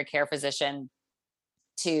primary care physician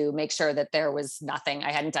to make sure that there was nothing,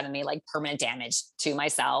 I hadn't done any like permanent damage to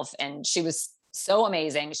myself. And she was so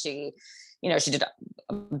amazing. She did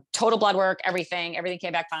total blood work, everything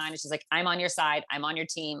came back fine. And she's like, I'm on your side. I'm on your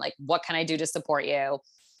team. Like, what can I do to support you?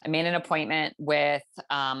 I made an appointment with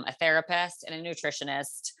a therapist and a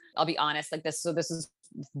nutritionist. I'll be honest, like this. So this is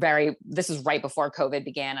right before COVID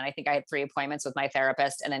began. And I think I had 3 appointments with my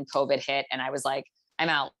therapist, and then COVID hit. And I was like, I'm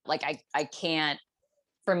out. Like, I can't,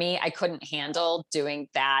 for me, I couldn't handle doing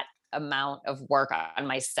that amount of work on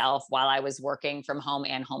myself while I was working from home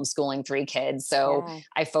and homeschooling 3 kids. So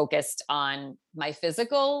I focused on my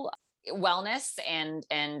physical wellness and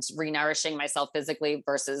renourishing myself physically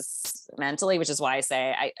versus mentally, which is why I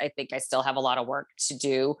say I think I still have a lot of work to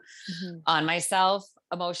do on myself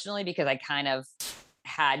emotionally, because I kind of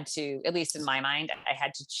had to, at least in my mind, I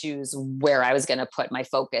had to choose where I was going to put my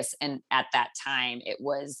focus. And at that time, it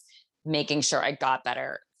was making sure I got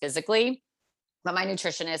better physically. But my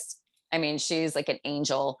nutritionist, I mean, she's like an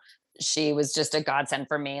angel. She was just a godsend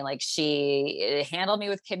for me. Like, she handled me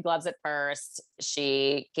with kid gloves at first.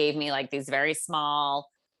 She gave me like these very small,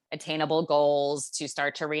 attainable goals to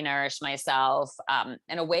start to renourish myself.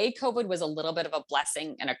 In a way, COVID was a little bit of a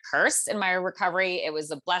blessing and a curse in my recovery. It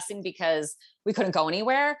was a blessing because we couldn't go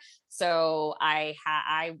anywhere. So I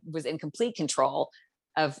was in complete control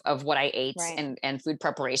of what I ate and food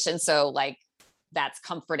preparation. So like, that's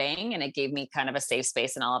comforting. And it gave me kind of a safe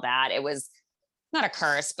space and all of that. It was not a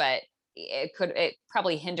curse, but it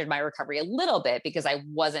probably hindered my recovery a little bit because I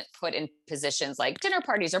wasn't put in positions like dinner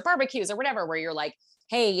parties or barbecues or whatever, where you're like,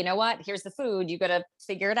 hey, you know what? Here's the food. You got to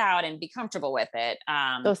figure it out and be comfortable with it.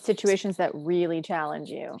 Those situations that really challenge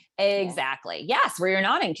you. Exactly. Yes. Where you're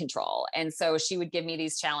not in control. And so she would give me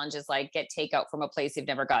these challenges, like get takeout from a place you've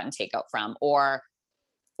never gotten takeout from, or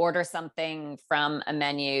order something from a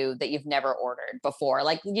menu that you've never ordered before.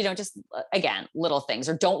 Like, just again, little things,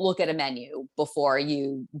 or don't look at a menu before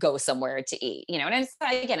you go somewhere to eat, and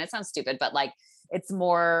it sounds stupid, but like, it's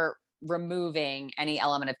more removing any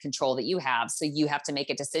element of control that you have. So you have to make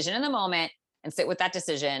a decision in the moment and sit with that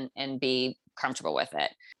decision and be comfortable with it.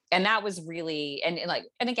 And that was really, and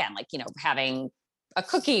again, like, having a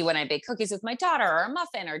cookie when I bake cookies with my daughter, or a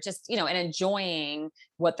muffin, or just, and enjoying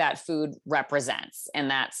what that food represents. And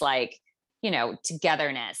that's like,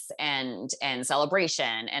 togetherness and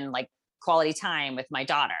celebration and like quality time with my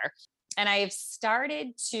daughter. And I've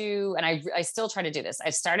started to, and I still try to do this.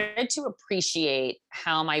 I've started to appreciate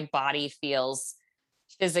how my body feels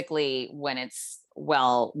physically when it's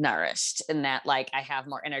well nourished, and that like I have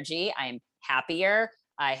more energy, I'm happier,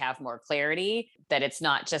 I have more clarity, that it's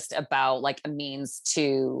not just about like a means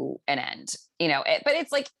to an end, but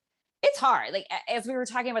it's like, it's hard. Like, as we were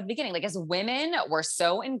talking about at the beginning, like as women, we're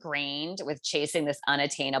so ingrained with chasing this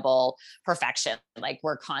unattainable perfection. Like,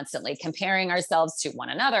 we're constantly comparing ourselves to one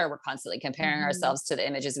another. We're constantly comparing ourselves to the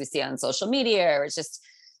images we see on social media, or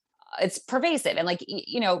it's pervasive. And like,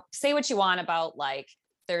 say what you want about, like,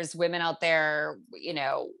 there's women out there,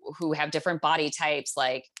 who have different body types,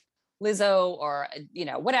 like Lizzo, or,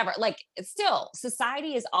 whatever. Like, it's still,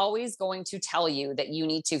 society is always going to tell you that you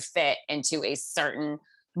need to fit into a certain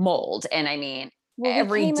mold. And I mean,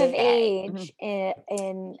 every day of age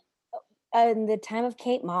in the time of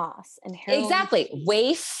Kate Moss and Harold. Exactly.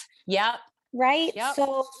 Waif. Yep. Right. Yep.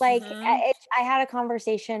 So like, I had a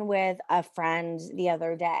conversation with a friend the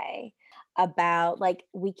other day about like,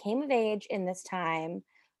 we came of age in this time,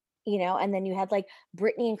 and then you had like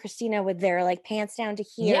Britney and Christina with their like pants down to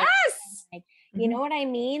here. Yes. Like, you know what I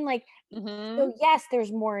mean? Like, so yes,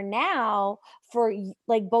 there's more now for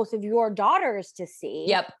like both of your daughters to see.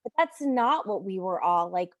 Yep. But that's not what we were all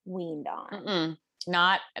like weaned on.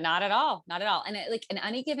 Not at all. Not at all. And like, in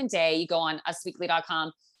any given day, you go on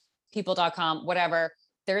usweekly.com, people.com, whatever,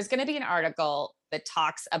 there's going to be an article that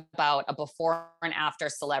talks about a before and after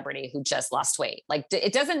celebrity who just lost weight. Like,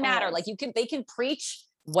 it doesn't matter. Like, they can preach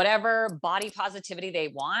whatever body positivity they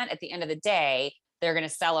want. At the end of the day, they're going to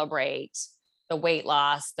celebrate the weight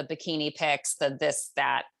loss, the bikini pics, the this,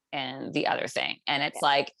 that, and the other thing. And it's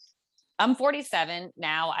like, I'm 47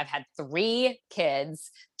 now. I've had 3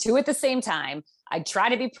 kids, 2 at the same time. I try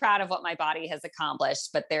to be proud of what my body has accomplished,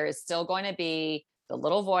 but there is still going to be the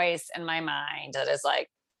little voice in my mind that is like,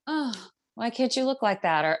 oh, why can't you look like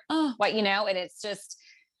that? Or, oh, what, and it's just,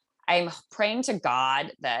 I'm praying to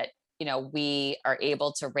God that, we are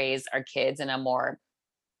able to raise our kids in a more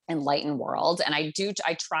enlightened world. And I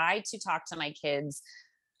try to talk to my kids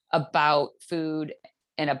about food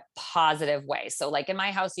in a positive way. So like in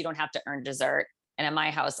my house, you don't have to earn dessert. And in my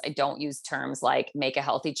house, I don't use terms like make a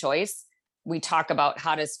healthy choice. We talk about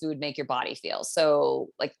how does food make your body feel? So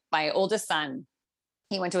like my oldest son,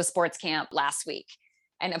 he went to a sports camp last week,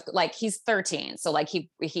 and like he's 13. So like he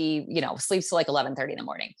sleeps till like 11:30 in the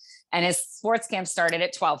morning, and his sports camp started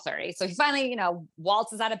at 12:30. So he finally,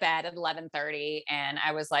 waltzes out of bed at 11:30. And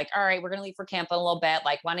I was like, all right, we're going to leave for camp in a little bit.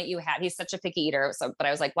 Like, why don't you he's such a picky eater. But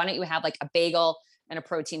I was like, why don't you have like a bagel and a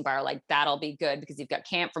protein bar? Like that'll be good because you've got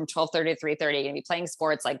camp from 12:30 to 3:30. You're going to be playing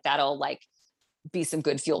sports. Like that'll like be some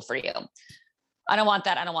good fuel for you. I don't want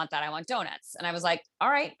that. I want donuts. And I was like, all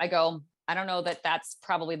right. I go, I don't know that that's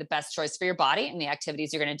probably the best choice for your body and the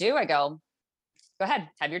activities you're going to do. I go ahead,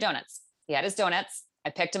 have your donuts. He had his donuts.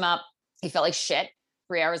 I picked him up. He felt like shit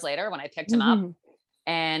 3 hours later when I picked him up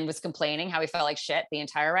and was complaining how he felt like shit the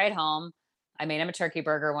entire ride home. I made him a turkey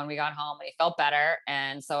burger when we got home and he felt better.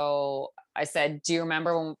 And so I said, do you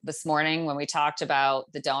remember this morning when we talked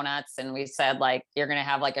about the donuts and we said like, you're going to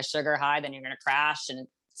have like a sugar high, then you're going to crash and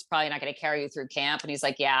it's probably not going to carry you through camp. And he's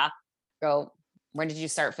like, yeah. Go, when did you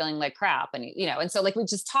start feeling like crap? And, and so like, we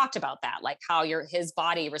just talked about that, like how his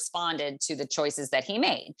body responded to the choices that he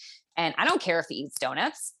made. And I don't care if he eats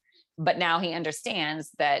donuts, but now he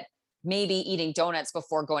understands that maybe eating donuts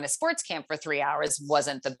before going to sports camp for 3 hours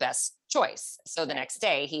wasn't the best choice. So the next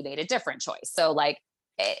day he made a different choice. So like,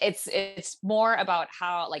 it's more about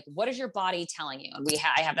how, like, what is your body telling you? And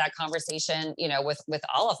I have that conversation, with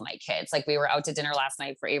all of my kids. Like we were out to dinner last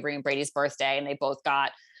night for Avery and Brady's birthday and they both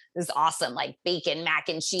got this awesome, like bacon, mac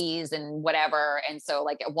and cheese and whatever. And so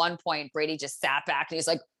like at one point Brady just sat back and he's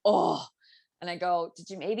like, oh, and I go, did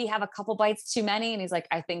you maybe have a couple bites too many? And he's like,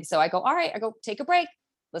 I think so. I go, all right. I go, take a break.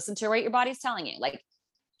 Listen to what your body's telling you. Like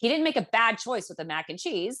he didn't make a bad choice with the mac and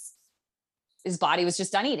cheese. His body was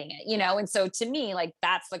just done eating it, And so to me, like,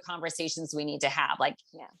 that's the conversations we need to have. Like,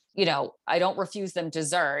 I don't refuse them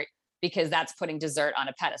dessert because that's putting dessert on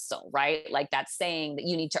a pedestal, right? Like that's saying that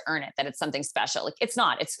you need to earn it, that it's something special. Like it's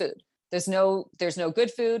not, it's food. There's no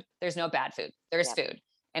good food. There's no bad food. There's food.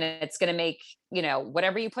 And it's going to make,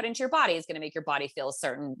 whatever you put into your body is going to make your body feel a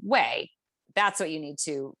certain way. That's what you need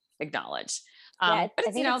to acknowledge. But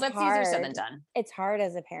it's, that's hard. Easier said than done. It's hard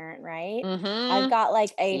as a parent, right? I've got like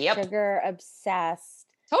a sugar obsessed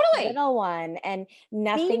little one and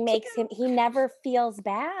nothing makes him, he never feels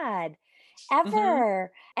bad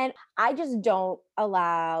ever. And I just don't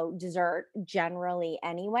allow dessert generally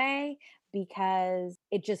anyway, because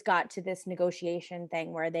it just got to this negotiation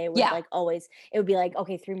thing where they would like always, it would be like,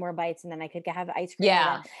 okay, 3 more bites and then I could have ice cream.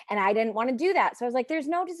 And I didn't want to do that. So I was like, there's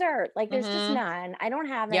no dessert. Like there's just none. I don't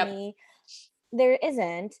have any. There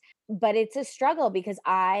isn't, but it's a struggle because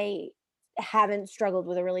I haven't struggled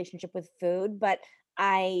with a relationship with food, but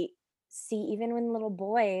I see even when little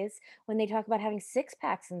boys, when they talk about having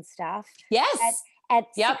 6-packs and stuff. Yes. At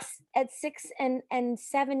 6 and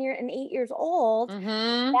 7 years and 8 years old,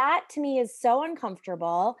 that to me is so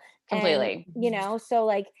uncomfortable. Completely. And, so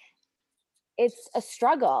like, it's a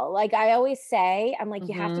struggle. Like I always say, I'm like,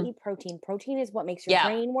 you have to eat protein. Protein is what makes your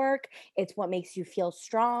brain work. It's what makes you feel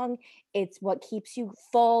strong. It's what keeps you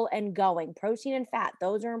full and going. Protein and fat,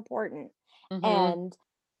 those are important.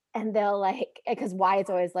 And they'll like, because Wyatt's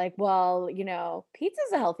always like, well,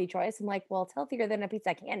 pizza's a healthy choice. I'm like, well, it's healthier than a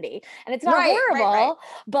pizza candy. And it's not horrible,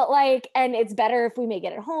 but like, and it's better if we make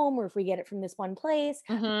it at home or if we get it from this one place.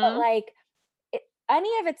 But like, any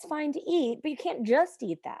of it's fine to eat, but you can't just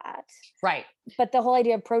eat that. Right. But the whole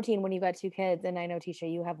idea of protein when you've got 2 kids, and I know Tisha,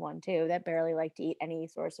 you have one too, that barely like to eat any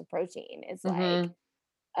source of protein, is like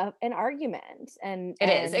an argument. And it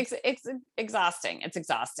is. It's exhausting. It's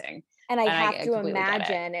exhausting. And I have to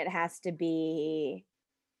imagine it has to be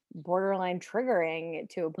borderline triggering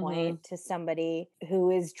to a point to somebody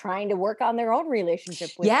who is trying to work on their own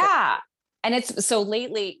relationship with it. And it's so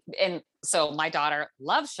lately, and so my daughter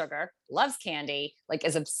loves sugar, loves candy, like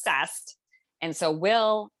is obsessed. And so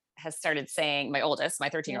Will has started saying, my oldest, my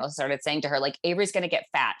 13-year-old started saying to her, like, Avery's going to get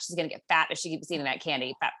fat. She's going to get fat if she keeps eating that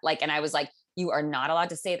candy. Fat. Like, and I was like, You are not allowed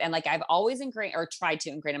to say it. And like, I've always ingrained or tried to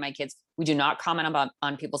ingrain in my kids, we do not comment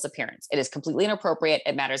on people's appearance. It is completely inappropriate.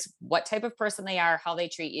 It matters what type of person they are, how they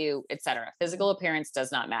treat you, etc. Physical appearance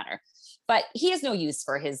does not matter. But he has no use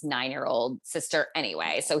for his 9-year-old sister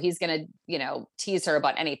anyway. So he's going to, tease her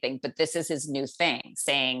about anything. But this is his new thing,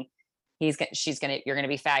 saying you're going to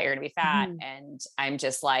be fat. You're going to be fat. Mm-hmm. And I'm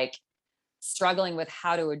just like struggling with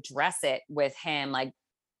how to address it with him. Like,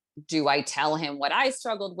 do I tell him what I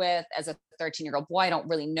struggled with as a 13-year-old boy? I don't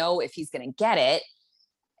really know if he's going to get it.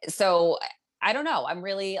 So I don't know. I'm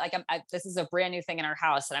really like, this is a brand new thing in our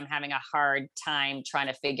house that I'm having a hard time trying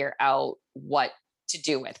to figure out what to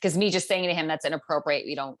do with. Cause me just saying to him, that's inappropriate.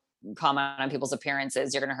 We don't comment on people's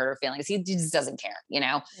appearances. You're going to hurt her feelings. He just doesn't care,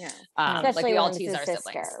 Yeah. Like we all tease our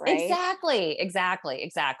siblings. Right? Exactly.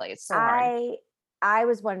 It's so hard. I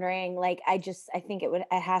was wondering, like, I think it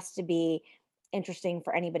has to be interesting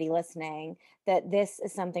for anybody listening that this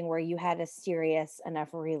is something where you had a serious enough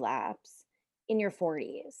relapse in your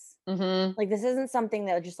 40s. Mm-hmm. Like, this isn't something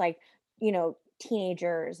that just like,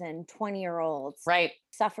 teenagers and 20-year-olds right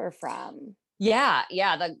suffer from. Yeah.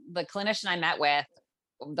 The clinician I met with,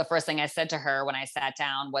 the first thing I said to her when I sat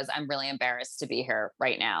down was, I'm really embarrassed to be here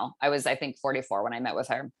right now. I was, I think 44 when I met with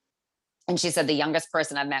her. And she said, the youngest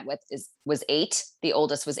person I've met with was 8. The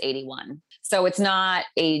oldest was 81. So it's not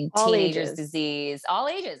a teenager's disease, all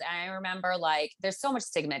ages. And I remember like, there's so much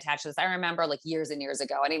stigma attached to this. I remember like years and years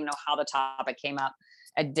ago, I didn't even know how the topic came up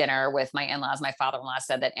at dinner with my in-laws. My father-in-law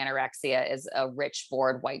said that anorexia is a rich,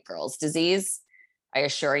 bored white girl's disease. I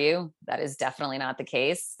assure you that is definitely not the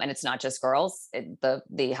case. And it's not just girls.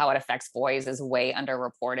 How it affects boys is way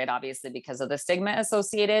underreported, obviously, because of the stigma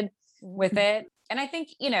associated with it. And I think,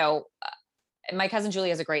 my cousin Julie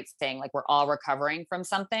has a great saying, like, we're all recovering from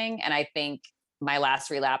something. And I think my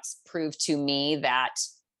last relapse proved to me that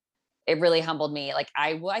it really humbled me. Like,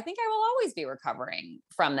 I think I will always be recovering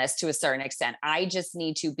from this to a certain extent. I just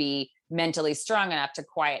need to be mentally strong enough to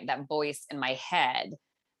quiet that voice in my head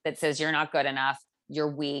that says, you're not good enough,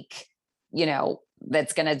 you're weak,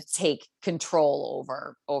 that's going to take control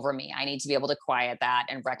over me. I need to be able to quiet that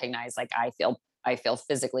and recognize, like, I feel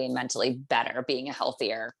physically and mentally better being a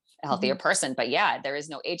healthier mm-hmm. person. But yeah, there is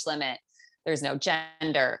no age limit. There's no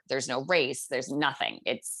gender. There's no race. There's nothing.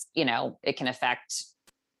 It's, it can affect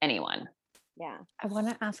anyone. Yeah. I want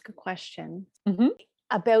to ask a question mm-hmm.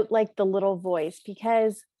 about like the little voice,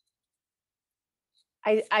 because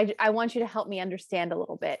I want you to help me understand a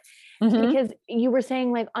little bit, mm-hmm. because you were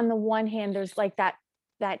saying, like, on the one hand, there's like that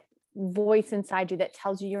voice inside you that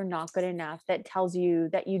tells you you're not good enough, that tells you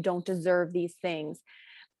that you don't deserve these things.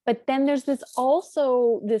 But then there's this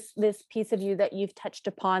piece of you that you've touched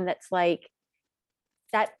upon that's like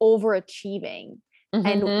that overachieving mm-hmm.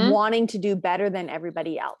 and wanting to do better than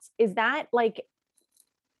everybody else. Is that like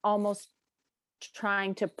almost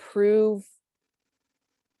trying to prove,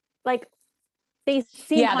 like, they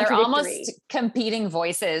seem they're almost competing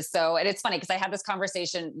voices. So, and it's funny because I had this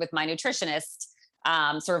conversation with my nutritionist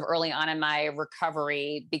sort of early on in my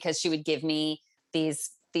recovery, because she would give me these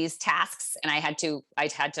tasks and I had to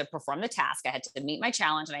perform the task. I had to meet my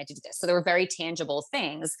challenge and I had to do this. So there were very tangible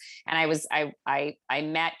things. And I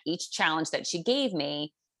met each challenge that she gave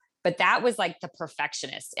me, but that was like the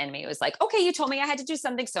perfectionist in me. It was like, okay, you told me I had to do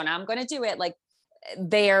something, so now I'm going to do it. Like,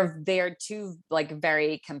 they're two like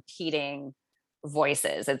very competing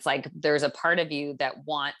voices. It's like, there's a part of you that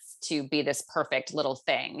wants to be this perfect little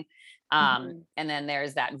thing. And then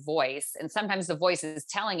there's that voice. And sometimes the voice is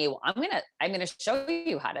telling you, well, I'm going to show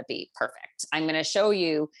you how to be perfect. I'm going to show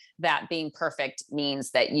you that being perfect means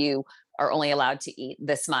that you are only allowed to eat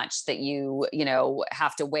this much, that you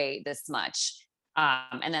have to weigh this much.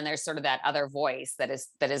 And then there's sort of that other voice that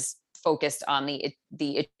is focused on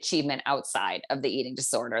the achievement outside of the eating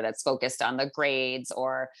disorder, that's focused on the grades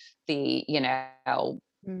or the,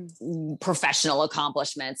 professional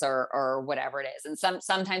accomplishments or whatever it is. And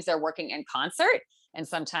sometimes they're working in concert and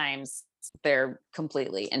sometimes they're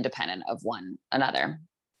completely independent of one another.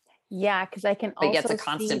 Yeah. Cause I can also it's a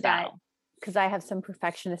constant battle. Cause I have some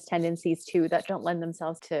perfectionist tendencies too, that don't lend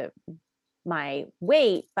themselves to my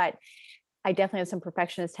weight, but I definitely have some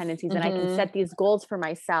perfectionist tendencies, and I can set these goals for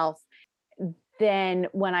myself. Then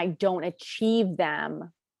when I don't achieve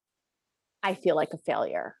them, I feel like a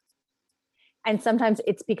failure. And sometimes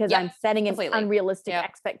it's because I'm setting an unrealistic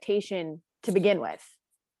expectation to begin with.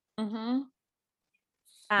 Mm-hmm.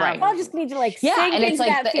 Right. I'll just need to sink into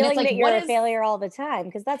that feeling that you're a failure all the time,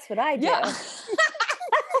 because that's what I do. Yeah.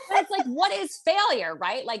 But it's like, what is failure,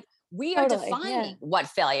 right? Like, we are defining what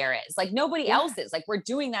failure is. Like, nobody else is. Like, we're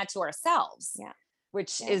doing that to ourselves. Yeah.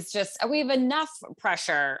 Which is just, we have enough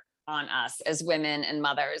pressure on us as women and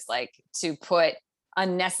mothers, like to put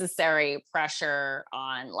unnecessary pressure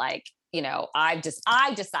on, like, you know, I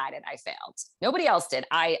decided I failed. Nobody else did.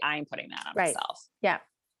 I'm putting that on myself. Yeah.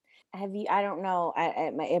 Have you, I don't know,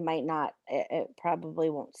 it might not, it probably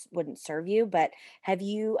wouldn't serve you, but have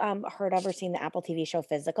you heard of or seen the Apple TV show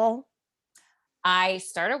Physical? I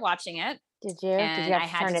started watching it. Did you And I have to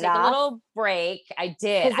had turn to it take a off? little break. I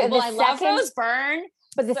did. I love Rose Byrne.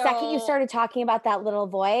 But the second you started talking about that little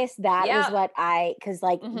voice, that was what because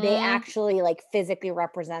like they actually like physically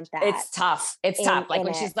represent that. It's tough. It's tough. Like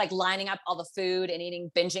when she's like lining up all the food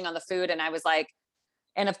and binging on the food. And I was like,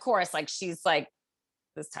 and of course, like she's like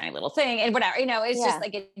this tiny little thing and whatever, you know, it's just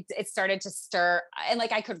like, it started to stir, and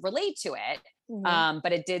like I could relate to it.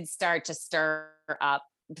 But it did start to stir up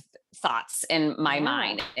thoughts in my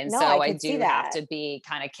mind. And so I do have to be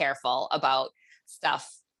kind of careful about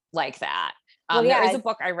stuff like that. There is a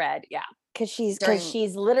book I read. Yeah. Because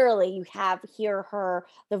she's literally, you hear her,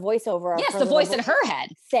 the voiceover. Yes, the voice in her head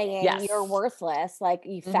saying, "You're worthless, like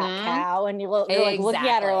you fat cow," and you're like looking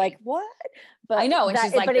at her like, "What?" But I know, and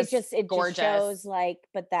she's like, but it just gorgeous. shows like,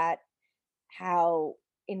 that how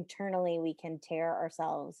internally we can tear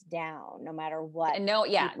ourselves down, no matter what. And no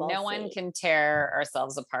one can tear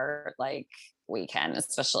ourselves apart like we can,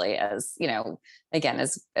 especially as, you know, again,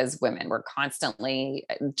 as women, we're constantly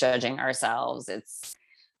judging ourselves. It's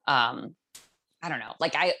I don't know,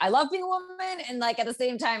 like I love being a woman, and like at the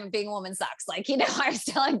same time being a woman sucks. Like, you know, I was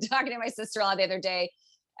talking to my sister-in-law the other day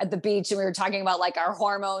at the beach, and we were talking about like our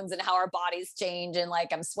hormones and how our bodies change, and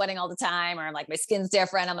like I'm sweating all the time, or like my skin's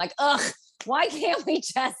different. I'm like, ugh, why can't we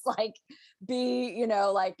just like be, you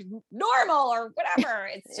know, like normal or whatever?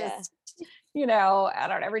 It's just, you know, I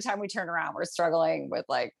don't know, every time we turn around, we're struggling with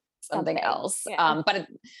like something else. But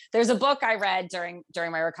there's a book I read during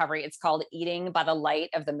my recovery. It's called Eating by the Light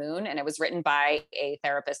of the Moon. And it was written by a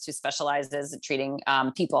therapist who specializes in treating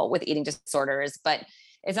people with eating disorders, but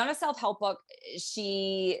it's not a self-help book.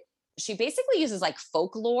 She basically uses like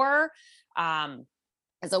folklore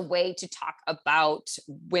as a way to talk about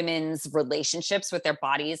women's relationships with their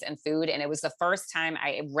bodies and food. And it was the first time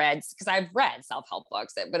I read, because I've read self-help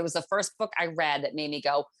books, but it was the first book I read that made me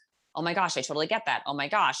go, oh my gosh, I totally get that. Oh my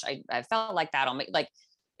gosh, I felt like that.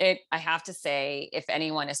 I have to say, if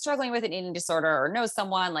anyone is struggling with an eating disorder or knows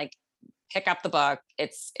someone, like pick up the book.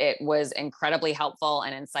 It was incredibly helpful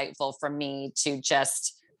and insightful for me to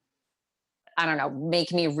just, I don't know,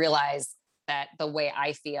 make me realize that the way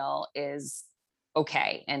I feel is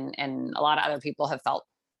okay. And a lot of other people have felt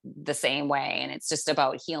the same way. And it's just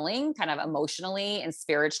about healing kind of emotionally and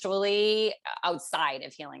spiritually outside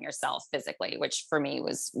of healing yourself physically, which for me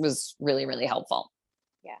was really, really helpful.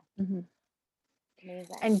 Yeah.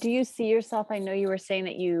 Amazing. And do you see yourself, I know you were saying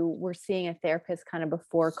that you were seeing a therapist kind of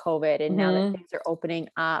before COVID, and now that things are opening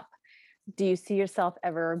up, do you see yourself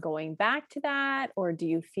ever going back to that? Or do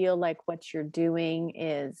you feel like what you're doing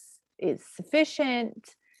is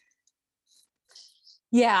sufficient?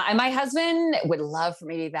 Yeah. And my husband would love for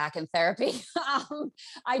me to be back in therapy.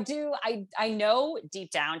 I know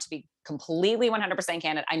deep down, to be completely 100%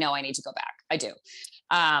 candid, I know I need to go back. I do.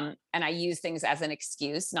 And I use things as an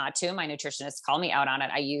excuse not to. My nutritionist called me out on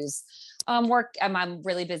it. I use work. I'm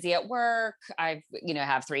really busy at work. I've,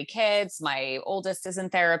 have 3 kids. My oldest is in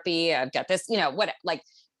therapy. I've got this,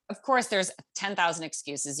 of course, there's 10,000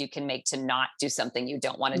 excuses you can make to not do something you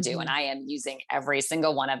don't want to do. And I am using every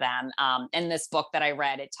single one of them. In this book that I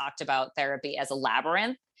read, it talked about therapy as a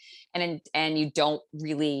labyrinth, and you don't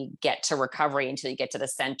really get to recovery until you get to the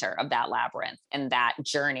center of that labyrinth. And that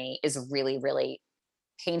journey is really, really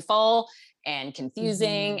painful and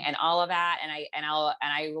confusing and all of that. And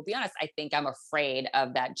I will be honest, I think I'm afraid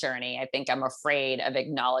of that journey. I think I'm afraid of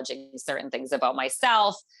acknowledging certain things about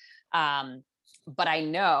myself. But I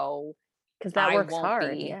know, because that works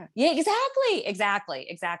hard. Yeah, exactly.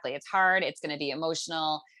 It's hard. It's going to be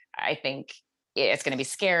emotional. I think it's going to be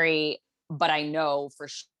scary, but I know for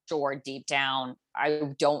sure deep down, I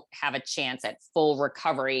don't have a chance at full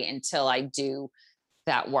recovery until I do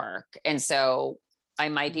that work. And so I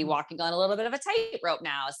might be walking on a little bit of a tightrope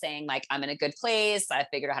now, saying like, I'm in a good place. I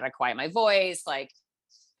figured out how to quiet my voice. Like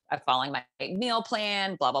I'm following my meal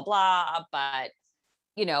plan, blah, blah, blah. But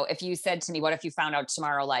if you said to me, what if you found out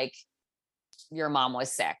tomorrow, like your mom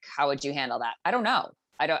was sick, how would you handle that? I don't know.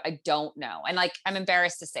 I don't know. And like, I'm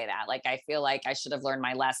embarrassed to say that. Like, I feel like I should have learned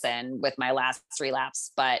my lesson with my last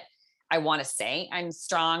relapse, but I want to say I'm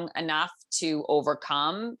strong enough to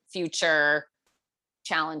overcome future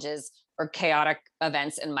challenges or chaotic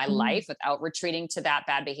events in my life without retreating to that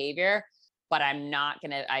bad behavior. But I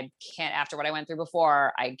can't, after what I went through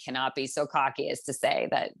before, I cannot be so cocky as to say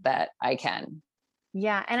that I can.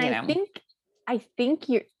 Yeah. And I think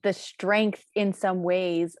the strength in some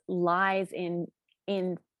ways lies in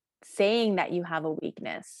saying that you have a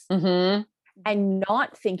weakness and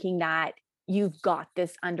not thinking that you've got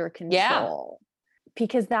this under control,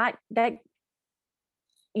 because that,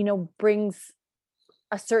 brings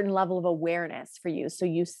a certain level of awareness for you. So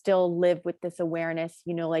you still live with this awareness,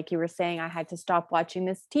 like you were saying, I had to stop watching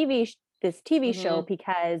this TV show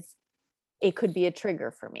because it could be a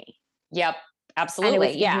trigger for me. Yep. Absolutely. And it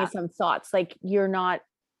was giving me some thoughts. Like, you're not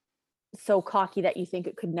so cocky that you think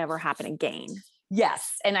it could never happen again.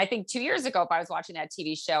 Yes. And I think 2 years ago, if I was watching that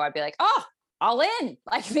TV show, I'd be like, oh, all in,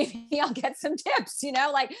 like maybe I'll get some tips,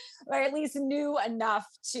 like I at least knew enough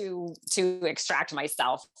to extract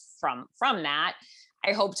myself from that.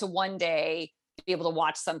 I hope to one day be able to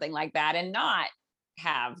watch something like that and not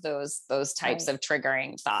have those types of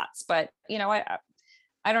triggering thoughts. But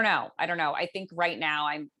I don't know. I think right now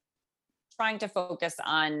I'm trying to focus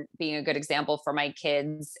on being a good example for my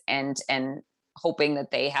kids and hoping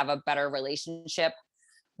that they have a better relationship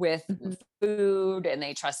with food and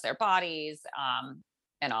they trust their bodies,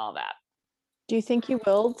 and all of that. Do you think you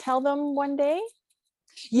will tell them one day?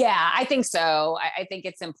 Yeah, I think so. I think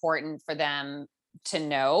it's important for them to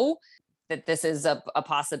know that this is a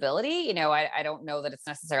possibility. I don't know that it's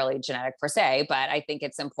necessarily genetic per se, but I think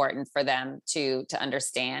it's important for them to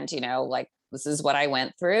understand, like, this is what I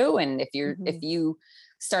went through. And if you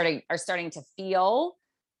are starting to feel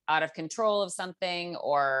out of control of something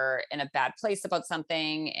or in a bad place about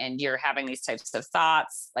something, and you're having these types of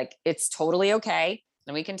thoughts, like, it's totally okay.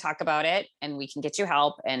 And we can talk about it and we can get you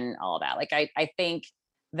help and all of that. Like, I think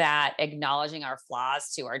that acknowledging our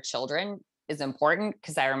flaws to our children is important,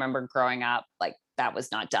 because I remember growing up, like, that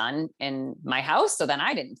was not done in my house. So then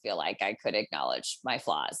I didn't feel like I could acknowledge my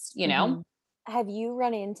flaws, Have you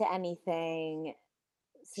run into anything,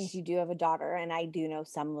 since you do have a daughter, and I do know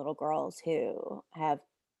some little girls who have,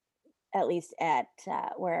 at least at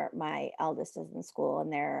where my eldest is in school,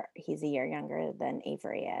 and he's a year younger than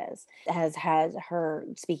Avery is, has her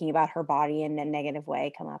speaking about her body in a negative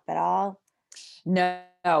way come up at all? No,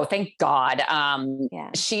 thank God.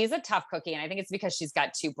 She's a tough cookie. And I think it's because she's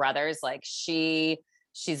got two brothers. Like, she's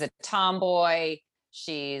a tomboy.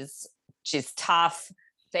 She's tough.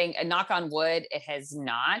 Knock on wood, it has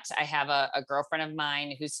not. I have a girlfriend of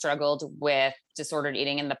mine who struggled with disordered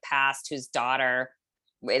eating in the past, whose daughter,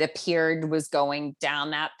 it appeared, was going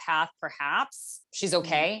down that path. Perhaps she's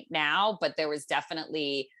okay now, but there was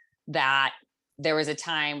definitely there was a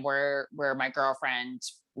time where my girlfriend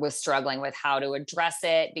was struggling with how to address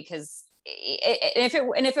it, because if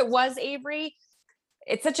it was Avery,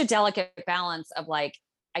 it's such a delicate balance of, like,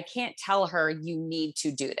 I can't tell her you need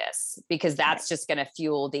to do this, because that's just going to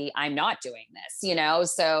fuel I'm not doing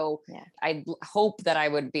this, so I hope that I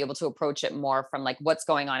would be able to approach it more from, like, what's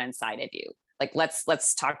going on inside of you. Like,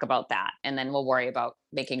 let's talk about that. And then we'll worry about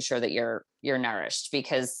making sure that you're nourished,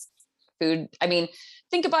 because food, I mean,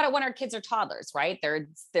 think about it when our kids are toddlers, right? There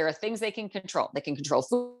are things they can control. They can control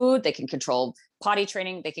food. They can control potty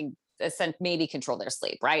training. They can maybe control their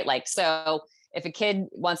sleep, right? Like, so if a kid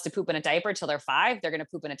wants to poop in a diaper till they're 5, they're going to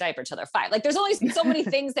poop in a diaper till they're 5. Like, there's only so many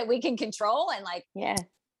things that we can control. And, like,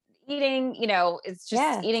 eating, it's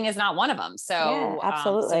just, eating is not one of them. So,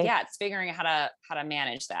 absolutely. It's figuring out how to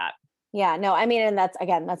manage that. Yeah, no, I mean, and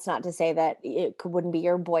that's not to say that it wouldn't be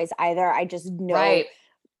your boys either. I just know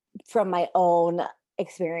from my own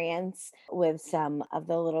experience with some of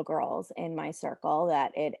the little girls in my circle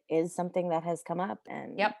that it is something that has come up.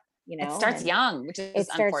 And it starts young, which is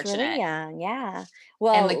unfortunate. Really young. Yeah.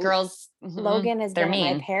 Well, and the girls, Logan has been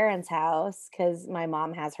at my parents' house because my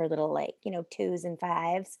mom has her little, like, 2s and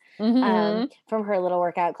 5s from her little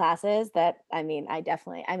workout classes that,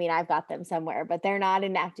 I've got them somewhere, but they're not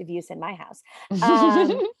in active use in my house.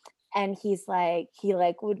 And he's like,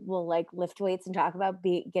 will like lift weights and talk about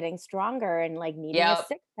getting stronger and, like, needing a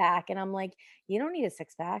 6-pack. And I'm like, you don't need a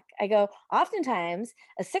 6-pack. I go, oftentimes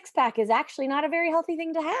a 6-pack is actually not a very healthy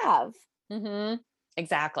thing to have.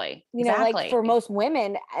 Exactly. Like, for most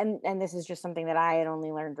women, and this is just something that I had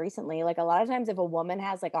only learned recently, like, a lot of times if a woman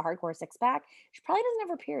has, like, a hardcore 6-pack, she probably doesn't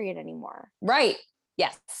have her period anymore. Right.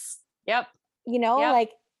 Yes. Yep.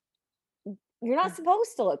 Like, you're not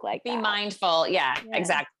supposed to look like that. Be mindful. Yeah,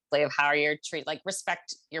 exactly. Of how you're treated, like,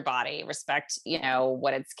 respect your body, respect,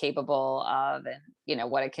 what it's capable of,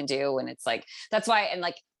 and, what it can do. And it's like, that's why, and,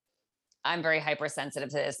 like, I'm very hypersensitive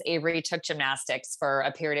to this. Avery took gymnastics for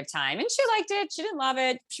a period of time and she liked it. She didn't love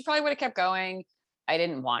it. She probably would have kept going. I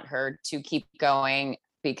didn't want her to keep going,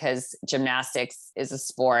 because gymnastics is a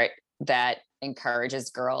sport that encourages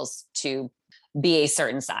girls to be a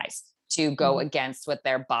certain size. to go against what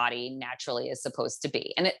their body naturally is supposed to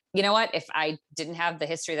be. And you know what, if I didn't have the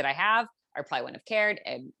history that I have, I probably wouldn't have cared.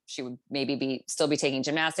 And she would maybe still be taking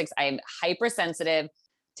gymnastics. I am hypersensitive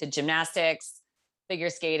to gymnastics, figure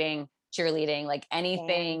skating, cheerleading, like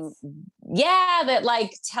anything. Yeah. That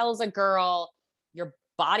like tells a girl your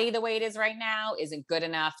body the way it is right now isn't good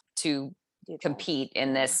enough to compete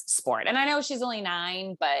in this sport. And I know she's only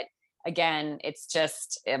 9, but again, it's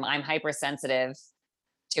just, I'm hypersensitive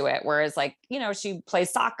to it. Whereas like, she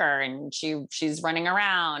plays soccer and she's running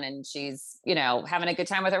around and she's, having a good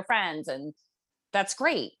time with her friends, and that's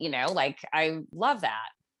great. Like I love that,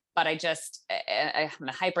 but I'm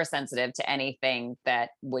hypersensitive to anything that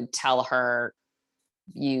would tell her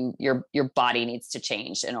your body needs to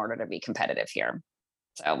change in order to be competitive here.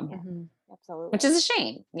 So, absolutely. Which is a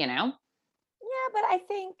shame, Yeah, but I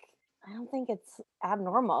don't think it's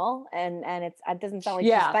abnormal, and it doesn't sound like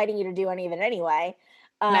she's fighting you to do any of it anyway.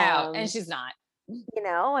 No, and she's not.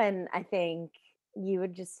 And I think you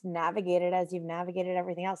would just navigate it as you've navigated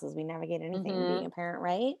everything else, as we navigate anything being a parent,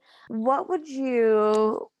 right? What would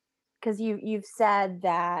you, because you've said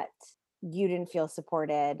that you didn't feel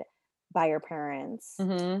supported by your parents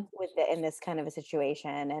in this kind of a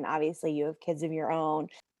situation, and obviously you have kids of your own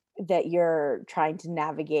that you're trying to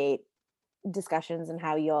navigate discussions and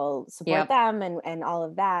how you'll support them and all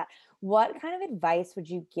of that. What kind of advice would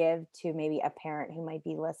you give to maybe a parent who might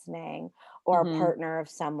be listening, or a partner of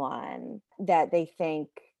someone that they think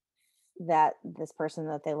that this person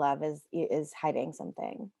that they love is hiding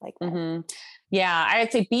something like that? Yeah,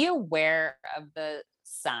 I'd say be aware of the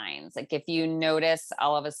signs. Like if you notice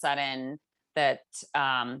all of a sudden that,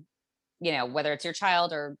 whether it's your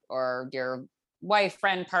child or your wife,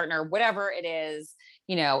 friend, partner, whatever it is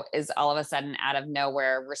all of a sudden out of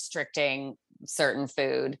nowhere restricting certain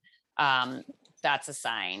food, that's a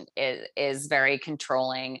sign. It is very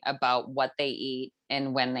controlling about what they eat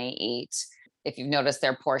and when they eat. If you've noticed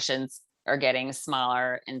their portions are getting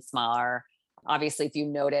smaller and smaller, obviously if you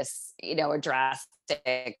notice, a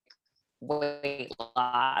drastic weight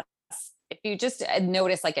loss, if you just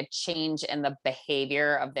notice like a change in the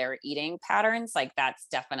behavior of their eating patterns, like that's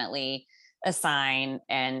definitely a sign.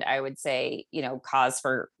 And I would say, cause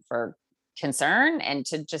for concern, and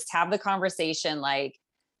to just have the conversation. Like,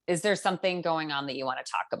 is there something going on that you want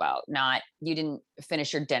to talk about? Not, you didn't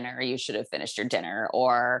finish your dinner, you should have finished your dinner,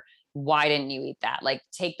 or why didn't you eat that? Like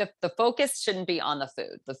take the focus shouldn't be on the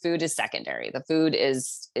food. The food is secondary. The food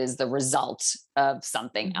is the result of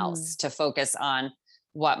something else. To focus on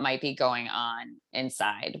what might be going on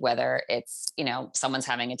inside, whether it's, someone's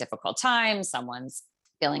having a difficult time, someone's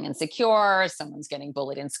feeling insecure, someone's getting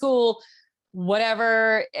bullied in school,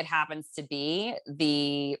 whatever it happens to be,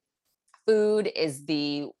 the food is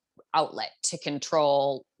the outlet to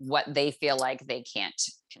control what they feel like they can't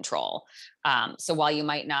control. So while you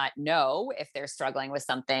might not know if they're struggling with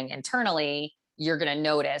something internally, you're going to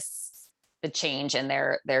notice the change in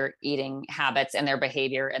their eating habits and their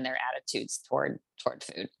behavior and their attitudes toward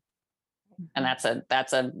food. And that's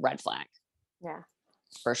a red flag. Yeah,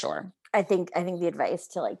 for sure. I think the advice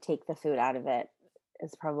to like take the food out of it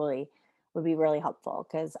would be really helpful,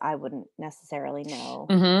 because I wouldn't necessarily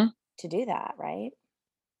know to do that. Right.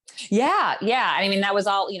 Yeah. I mean, that was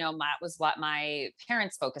all, was what my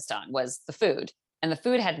parents focused on, was the food. And the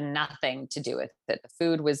food had nothing to do with it. The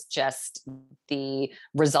food was just the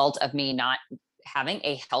result of me not having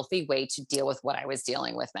a healthy way to deal with what I was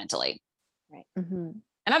dealing with mentally. Right. And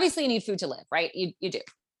obviously you need food to live, right? You do.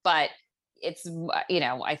 But it's, I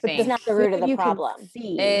think it's not the root of the problem.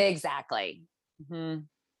 Exactly.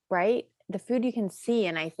 Right. The food you can see.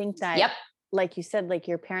 And I think that, like you said, like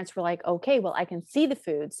your parents were like, okay, well, I can see the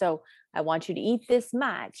food, so I want you to eat this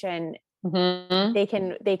much. And they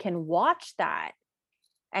can watch that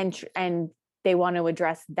and they want to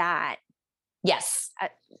address that. Yes.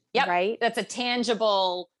 Right. That's a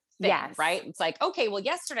tangible thing, right? It's like, okay, well,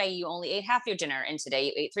 yesterday you only ate half your dinner and today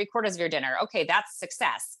you ate 3/4 of your dinner. Okay. That's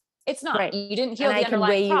success. It's not. Right. You didn't heal the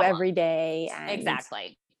underlying problem. I can weigh you every day.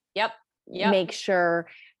 Exactly. Yep. Make sure.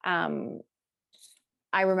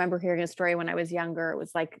 I remember hearing a story when I was younger. It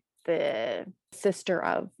was like the sister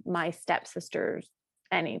of my stepsister's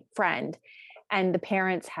friend, and the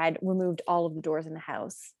parents had removed all of the doors in the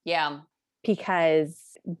house. Yeah. Because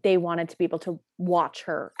they wanted to be able to watch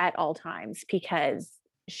her at all times, because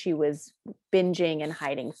she was binging and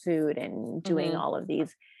hiding food and doing all of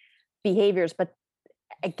these behaviors. But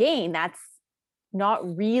again, that's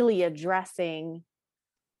not really addressing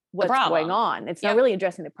what's going on. It's not really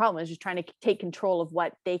addressing the problem. It's just trying to take control of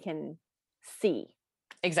what they can see.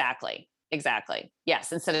 Exactly.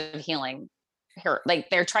 Yes. Instead of healing her, like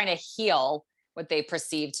they're trying to heal what they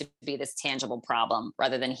perceive to be this tangible problem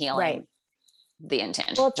rather than healing the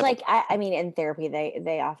intangible. Well, it's like, I mean, in therapy,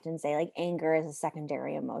 they often say like anger is a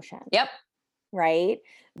secondary emotion. Yep. Right.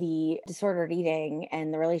 The disordered eating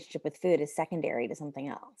and the relationship with food is secondary to something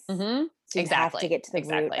else. Mm-hmm. So you have to get to the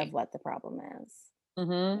root of what the problem is.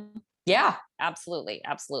 Mm-hmm. Yeah, absolutely.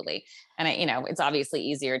 Absolutely. And it's obviously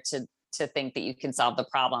easier to think that you can solve the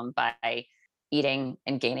problem by eating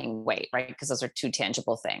and gaining weight, right? Because those are two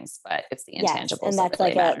tangible things, but it's the intangibles. And that's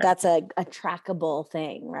that really that's a trackable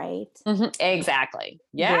thing, right? Mm-hmm. Exactly.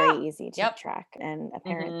 Yeah. Very easy to track. And a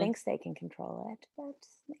parent thinks they can control it, but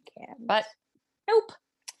they can't. But nope.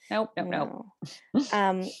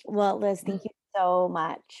 Well, Liz, thank you so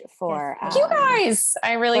much for you guys.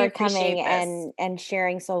 I really appreciate coming and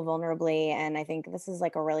sharing so vulnerably. And I think this is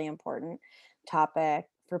like a really important topic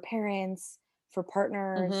for parents, for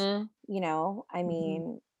partners, I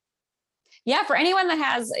mean. Yeah, for anyone that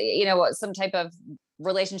has, some type of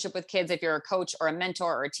relationship with kids, if you're a coach or a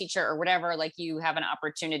mentor or a teacher or whatever, like you have an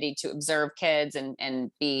opportunity to observe kids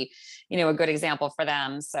and be, a good example for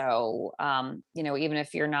them. So, even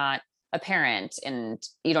if you're not a parent and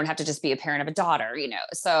you don't have to just be a parent of a daughter,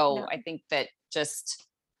 so I think that just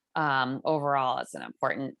overall, it's an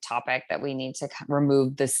important topic that we need to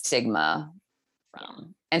remove the stigma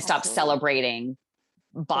from and stop celebrating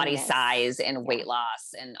body size and weight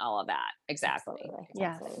loss and all of that. Exactly.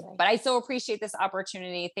 Yeah. But I so appreciate this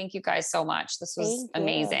opportunity. Thank you guys so much. This was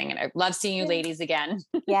amazing. And I love seeing you ladies again.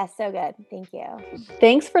 Yeah, so good. Thank you.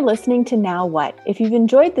 Thanks for listening to Now What? If you've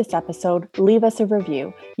enjoyed this episode, leave us a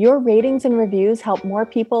review. Your ratings and reviews help more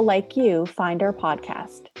people like you find our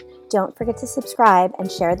podcast. Don't forget to subscribe and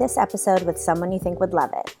share this episode with someone you think would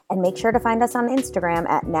love it. And make sure to find us on Instagram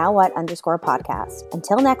at nowwhat_podcast.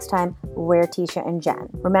 Until next time, we're Tisha and Jen.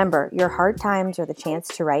 Remember, your hard times are the chance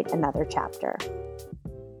to write another chapter.